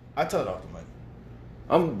 I tell it off the mic.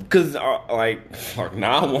 Cause like, fuck,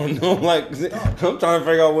 now I want to know. Like, I'm trying to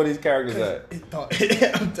figure out where these characters at.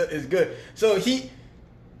 It's good. So he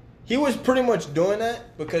was pretty much doing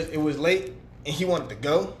that because it was late and he wanted to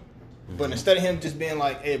go. But instead of him just being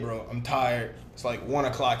like, "Hey, bro, I'm tired. It's like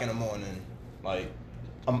 1:00 in the morning. Like,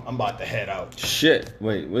 I'm about to head out." Shit.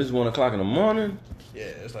 Wait, it's 1:00 in the morning? Yeah,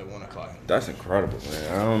 it's like 1:00. That's incredible,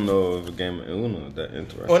 man. I don't know if a game of Uno is that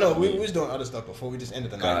interesting. Oh no, we was doing other stuff before we just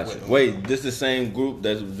ended the night Gotcha. with. Wait, this the same group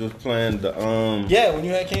that was just playing the Yeah, when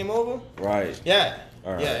you had came over. Right. Yeah.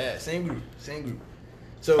 All right. Yeah, same group.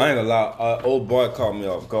 So I ain't gonna lie, old boy caught me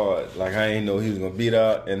off guard. Like I ain't know he was gonna beat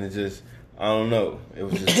up, and it just I don't know. It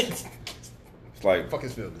was just it's like fuck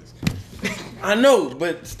his feelings. I know,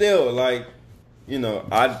 but still, like you know,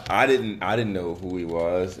 I didn't know who he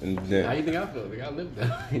was, and How then you think I feel? Like I lived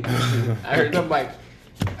there. I heard them like,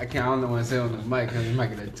 I don't know what to say on the mic because he might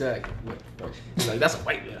get attacked. But he's like, that's a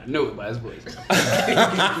white man. I know it by his voice.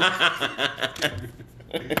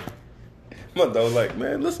 my dog like,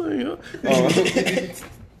 man, listen, you know.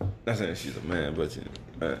 Not saying she's a man, but you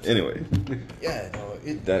know, anyway, Yeah, no,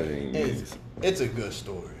 that ain't it's a good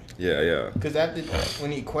story. yeah. Because after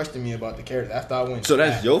when he questioned me about the character, after I went, So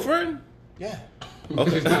that's back- your friend? yeah.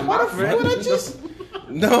 Okay. It's not my Why the friend. fuck would I just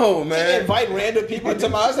No, man. invite random people to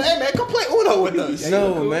my house? Hey man, come play Uno with us.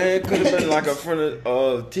 No, man, it could have been like a friend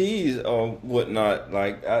of T's or whatnot.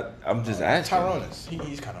 Like I'm just asking. Tyronis,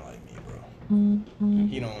 he's kind of like me, bro.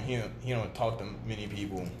 He don't talk to many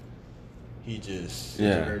people. He just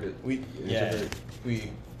Yeah,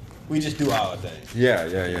 we just do our thing. yeah.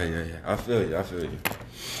 I feel you.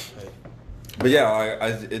 But yeah,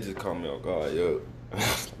 it just caught me off guard, yo.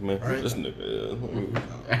 Man, Right. this nigga.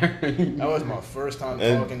 That was my first time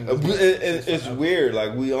And talking to this it's weird.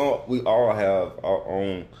 Like we all have our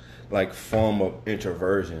own like form of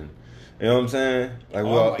introversion. You know what I'm saying? Like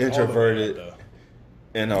we're all introverted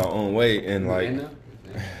in our own way, and like You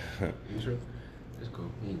sure? That's cool.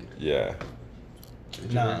 You ain't get that. yeah.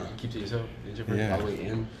 Introvert, Nah. you keep to yourself. Introvert Yeah. all the way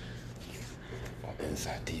in.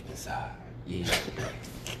 Inside, deep inside. Yeah.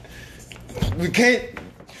 We can't.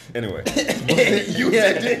 Anyway, you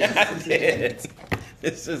said it. I did.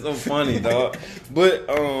 It's just so funny, dog. But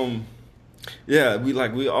yeah,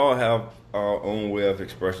 we all have our own way of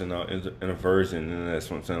expressing our introversion, and that's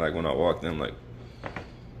what I'm saying. Like when I walk in, I'm like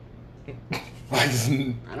I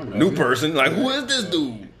don't know. new person. Like who is this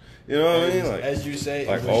dude? You know what I mean? Like as you say,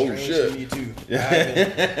 like, it was oh, strange shit. to me too.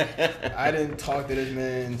 I didn't talk to this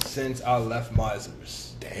man since I left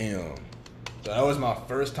Misers. damn. So that was my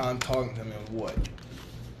first time talking to him in what?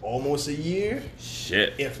 Almost a year?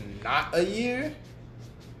 Shit. If not a year?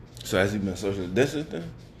 So has he been social distancing?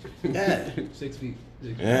 Yeah. 6 feet.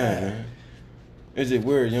 Yeah, man. It's just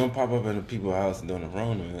weird. You don't pop up at a people's house and doing the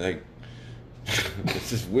Rona. Like,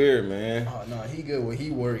 it's just weird, man. Oh no, he good. When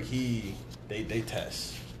he work, he They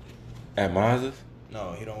test. At Mazda's?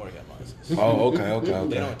 No, he don't work at Mazda's. Oh, okay.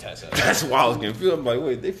 They don't test at That's why I was confused. I'm like,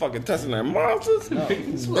 wait, they fucking testing at Mazda's? No.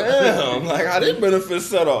 Damn, like how they benefits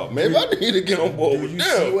set up. Maybe I need to get on board Do with you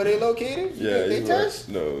them. see where they located? Yeah, They you test?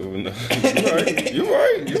 right. No.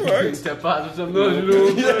 You're right. Step out or something else, you know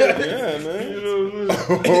what I'm saying? Yeah, man. You know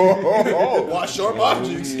what I'm saying? Wash sharp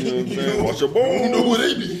objects. You know what I'm saying? Watch your bones. You know who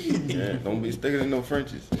they be. Yeah, don't be sticking in no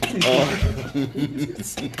Frenchies.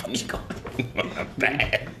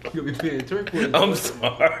 Bad. You'll be paying turquoise. I'm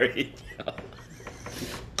sorry.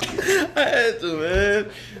 I had to, man.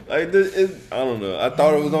 Like this, I don't know. I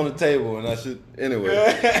thought it was on the table, and I should anyway.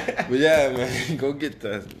 But yeah, man, go get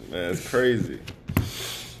that, man. It's crazy.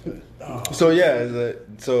 So yeah,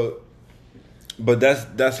 it's but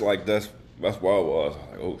that's why I was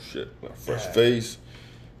like, oh shit, like, fresh face.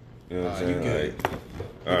 You know what I'm saying? you good. Like,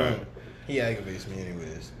 all right. He aggravates me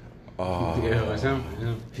anyways. Oh, Yeah, it was him.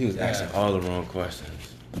 he was asking all the wrong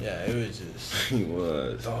questions. Yeah, it was just. He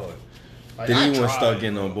was. Dog. Like, Then I he want to tried, start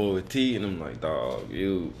getting bro. on board with T, and I'm like, dog,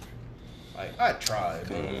 you. Like, I tried,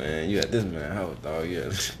 Come bro. on, man. You at this man house, dog. Yeah.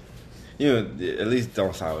 You know, at least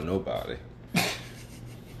don't side with nobody.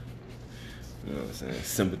 You know what I'm saying?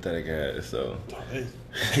 Sympathetic ass, so.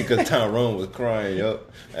 Because Tyrone was crying, yo.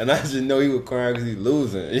 And I just know he was crying because he's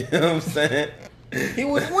losing. You know what I'm saying? He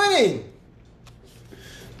was winning.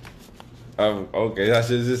 Okay, I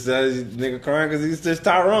should just say nigga crying because he's just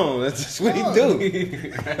Tyrone. That's just what he do. You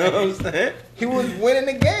know what I'm saying? He was winning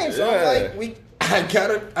the game, so Yeah. I'm like,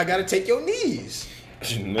 I gotta take your knees.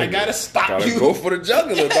 I gotta stop Gotta you. go for the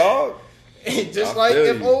jugular, dog. Just I like feel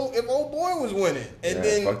if you. old boy was winning, and Yeah,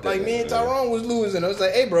 then fuck that like me man, and Tyrone was losing. I was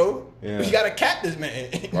like, hey, bro, Yeah. you gotta cap this man.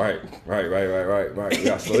 Right. You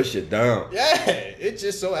gotta slow this shit down. Yeah, it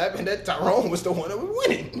just so happened that Tyrone was the one that was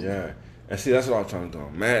winning. Yeah. And see, that's what I was trying to do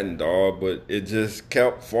on Madden, dog, but it just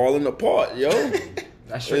kept falling apart, yo.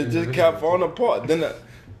 That's It just kept falling apart. Then,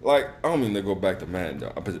 I don't mean to go back to Madden,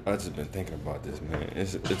 though. I just been thinking about this, man.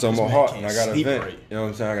 It's on my man heart, can't and I got to sleep vent. right. You know what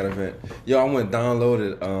I'm saying? I got to vent. Yo, I went and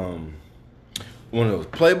downloaded one of those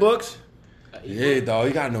playbooks. Yeah, dog,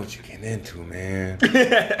 you gotta know what you're getting into, man.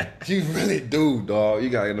 You really do, dog. You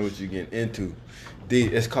gotta know what you're getting into.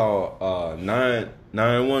 It's called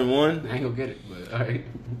 911. I ain't gonna get it, but alright.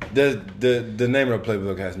 The name of the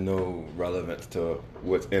playbook has no relevance to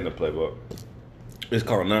what's in the playbook. It's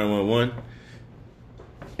called 911.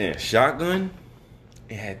 And shotgun,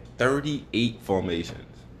 it had 38 formations.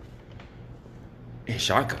 In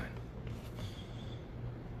shotgun.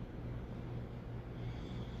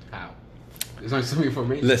 How? There's only so many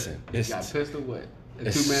formations. Listen, You it's got pistol, what? A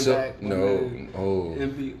it's two-man so, back? no, oh.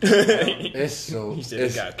 MV. It's so He said it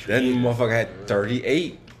it's, got that creative. motherfucker had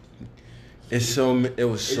 38. It was so Is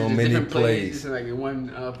it many different plays. It's like in one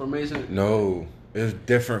formation. No, it was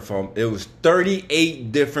different it was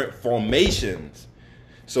 38 different formations.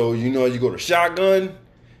 So you know you go to shotgun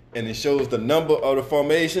and it shows the number of the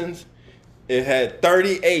formations. It had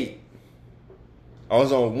 38. I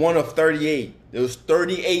was on one of 38. There was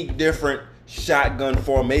 38 different shotgun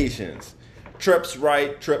formations. Trips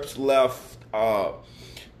right, trips left, off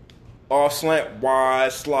slant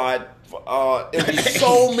wide, slide. It was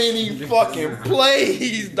so many fucking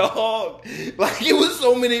plays, dog. Like it was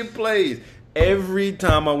so many plays. Every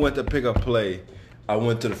time I went to pick a play, I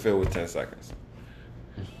went to the field with 10 seconds.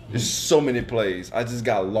 There's so many plays. I just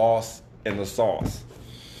got lost in the sauce.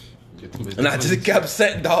 And I just kept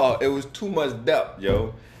saying, dog, it was too much depth,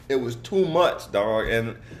 yo. It was too much, dog.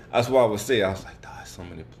 And that's what I would say. I was like, dog, so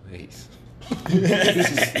many plays.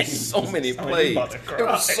 So many plays. about to It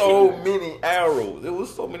cry. was so many arrows. It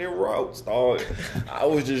was so many routes, dog. I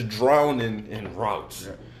was just drowning in routes.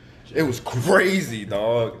 It was crazy,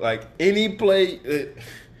 dog. Like any play,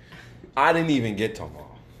 I didn't even get to them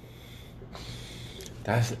all.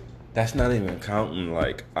 That's not even counting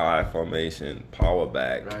like I formation, power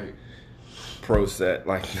back, Right. pro set.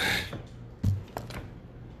 Like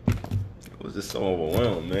I was just so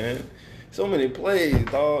overwhelmed, man. So many plays,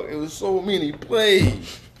 dog. It was so many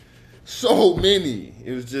plays. So many.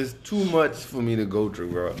 It was just too much for me to go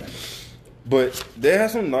through, bro. But they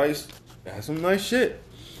had some nice shit.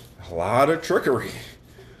 A lot of trickery.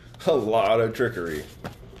 A lot of trickery.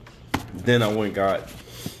 Then I went and got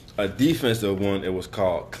a defensive one. It was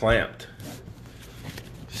called Clamped.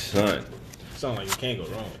 Son. Sound like you can't go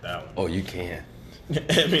wrong with that one. Oh, you can. I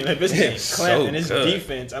mean, if it's getting It's clamped so and it's good.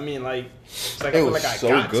 defense, I mean, like, it's like I It feel was like I so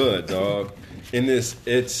got good, dog. In this,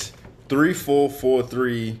 it's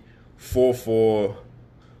 3-4-4-3,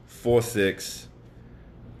 4-4-4-6.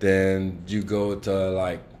 Then you go to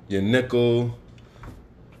like your nickel,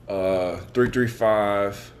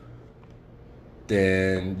 3-3-5.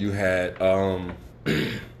 Then you had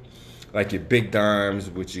like your big dimes,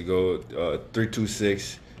 which you go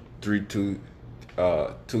 326, 32,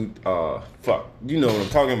 fuck, you know what I'm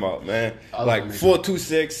talking about, man. Like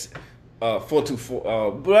 426,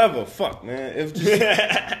 424, whatever, fuck, man. It's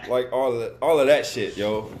just like all of that shit,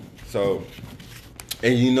 yo. So,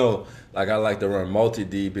 and you know, like I like to run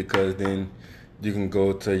multi-D because then you can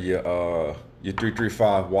go to your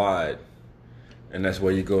 335 wide, and that's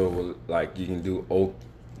where you go with, like, you can do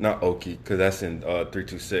not Okie, because that's in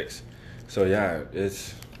 326. So yeah, I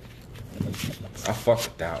fuck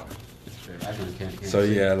with that one. So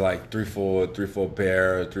yeah, like 3-4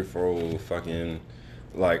 bear, 3-4 fucking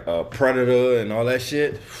like predator and all that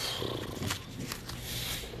shit.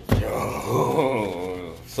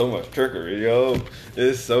 Yo, so much trickery, yo.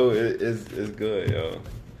 It's good, yo.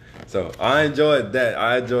 So I enjoyed that.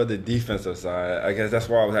 I enjoyed the defensive side. I guess that's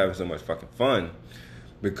why I was having so much fucking fun,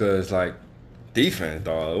 because like defense,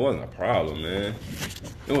 dog, it wasn't a problem, man.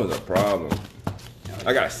 It was a problem.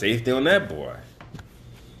 I got safety on that boy.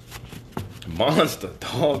 Monster,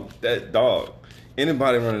 dog. That dog.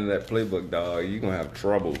 Anybody running that playbook, dog, you're going to have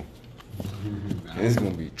trouble. It's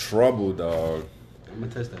going to be trouble, dog. I'm going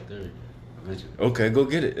to test that theory eventually. Okay, go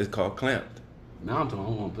get it. It's called clamped. Now I'm talking, I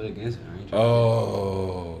want to play against it. I ain't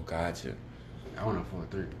Oh, gotcha. I want a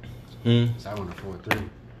 4-3. So I want a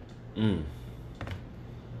 4-3.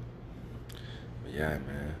 But yeah,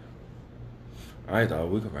 man. All right, dog,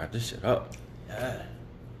 we can wrap this shit up. Yeah.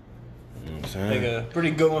 You know what I'm saying? Like a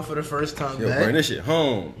pretty good one for the first time Yo, back. bring this shit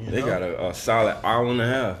home. You They know? got a solid hour and a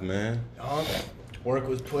half, man. Work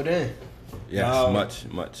was put in. Yes,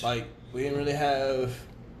 much. Like, we didn't really have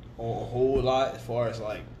a whole lot as far as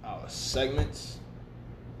like our segments.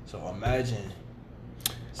 So imagine,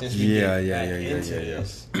 since we Yeah. into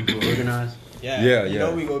this, Organized. Yeah. you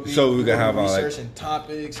know we gonna be So we gonna have our, like, researching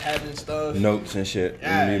topics, having stuff. Notes and shit.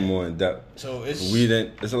 Yeah. We need more in depth. So it's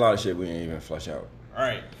It's a lot of shit we didn't even flush out. all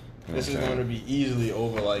right. This is going to be easily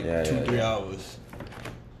over like 2-3 hours.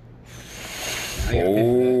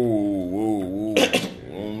 Whoa. I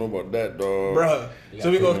don't know about that, dog. Bruh.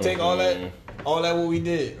 So we gonna take all that what we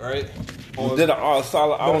did, right? We did a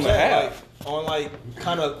solid hour and a half. On like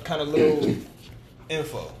kind of little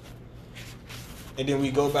info. And then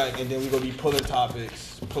we go back and then we gonna be pulling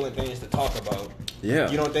topics, pulling things to talk about. Yeah.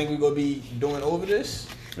 You don't think we gonna be doing over this?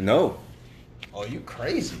 No. Oh, you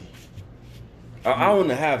crazy. An hour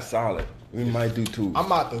and a half solid. We might do 2. I'm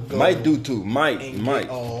about to go. Might do 2. And Might. get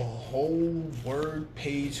a whole word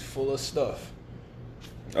page full of stuff.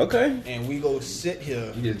 Okay. And we go sit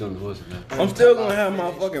here. You just don't know what's man. I'm still gonna have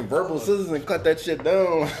my fucking verbal scissors and cut that shit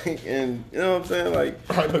down, like, and you know what I'm saying, like.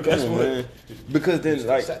 Right, but guess come on, what? man. Because then,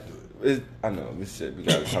 like, I know this shit. We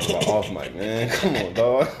gotta talk about off mic, man. Come on,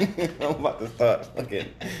 dog. I'm about to start fucking.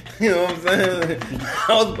 You know what I'm saying? I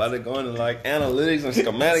was about to go into like analytics and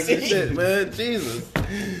schematics and shit, man. Jesus.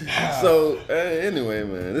 So anyway,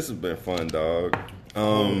 man, this has been fun, dog.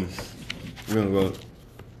 We're gonna go.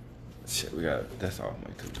 Shit, we got that's off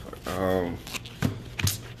mic too.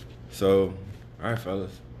 So, all right,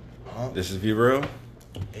 fellas. This is V Real.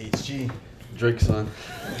 HG. Drake, son.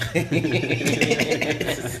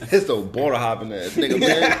 It's so border hopping ass nigga,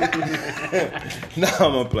 man.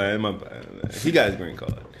 Nah, I'm playing. He got his green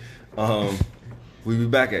card. We'll be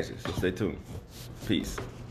back at you, so stay tuned. Peace.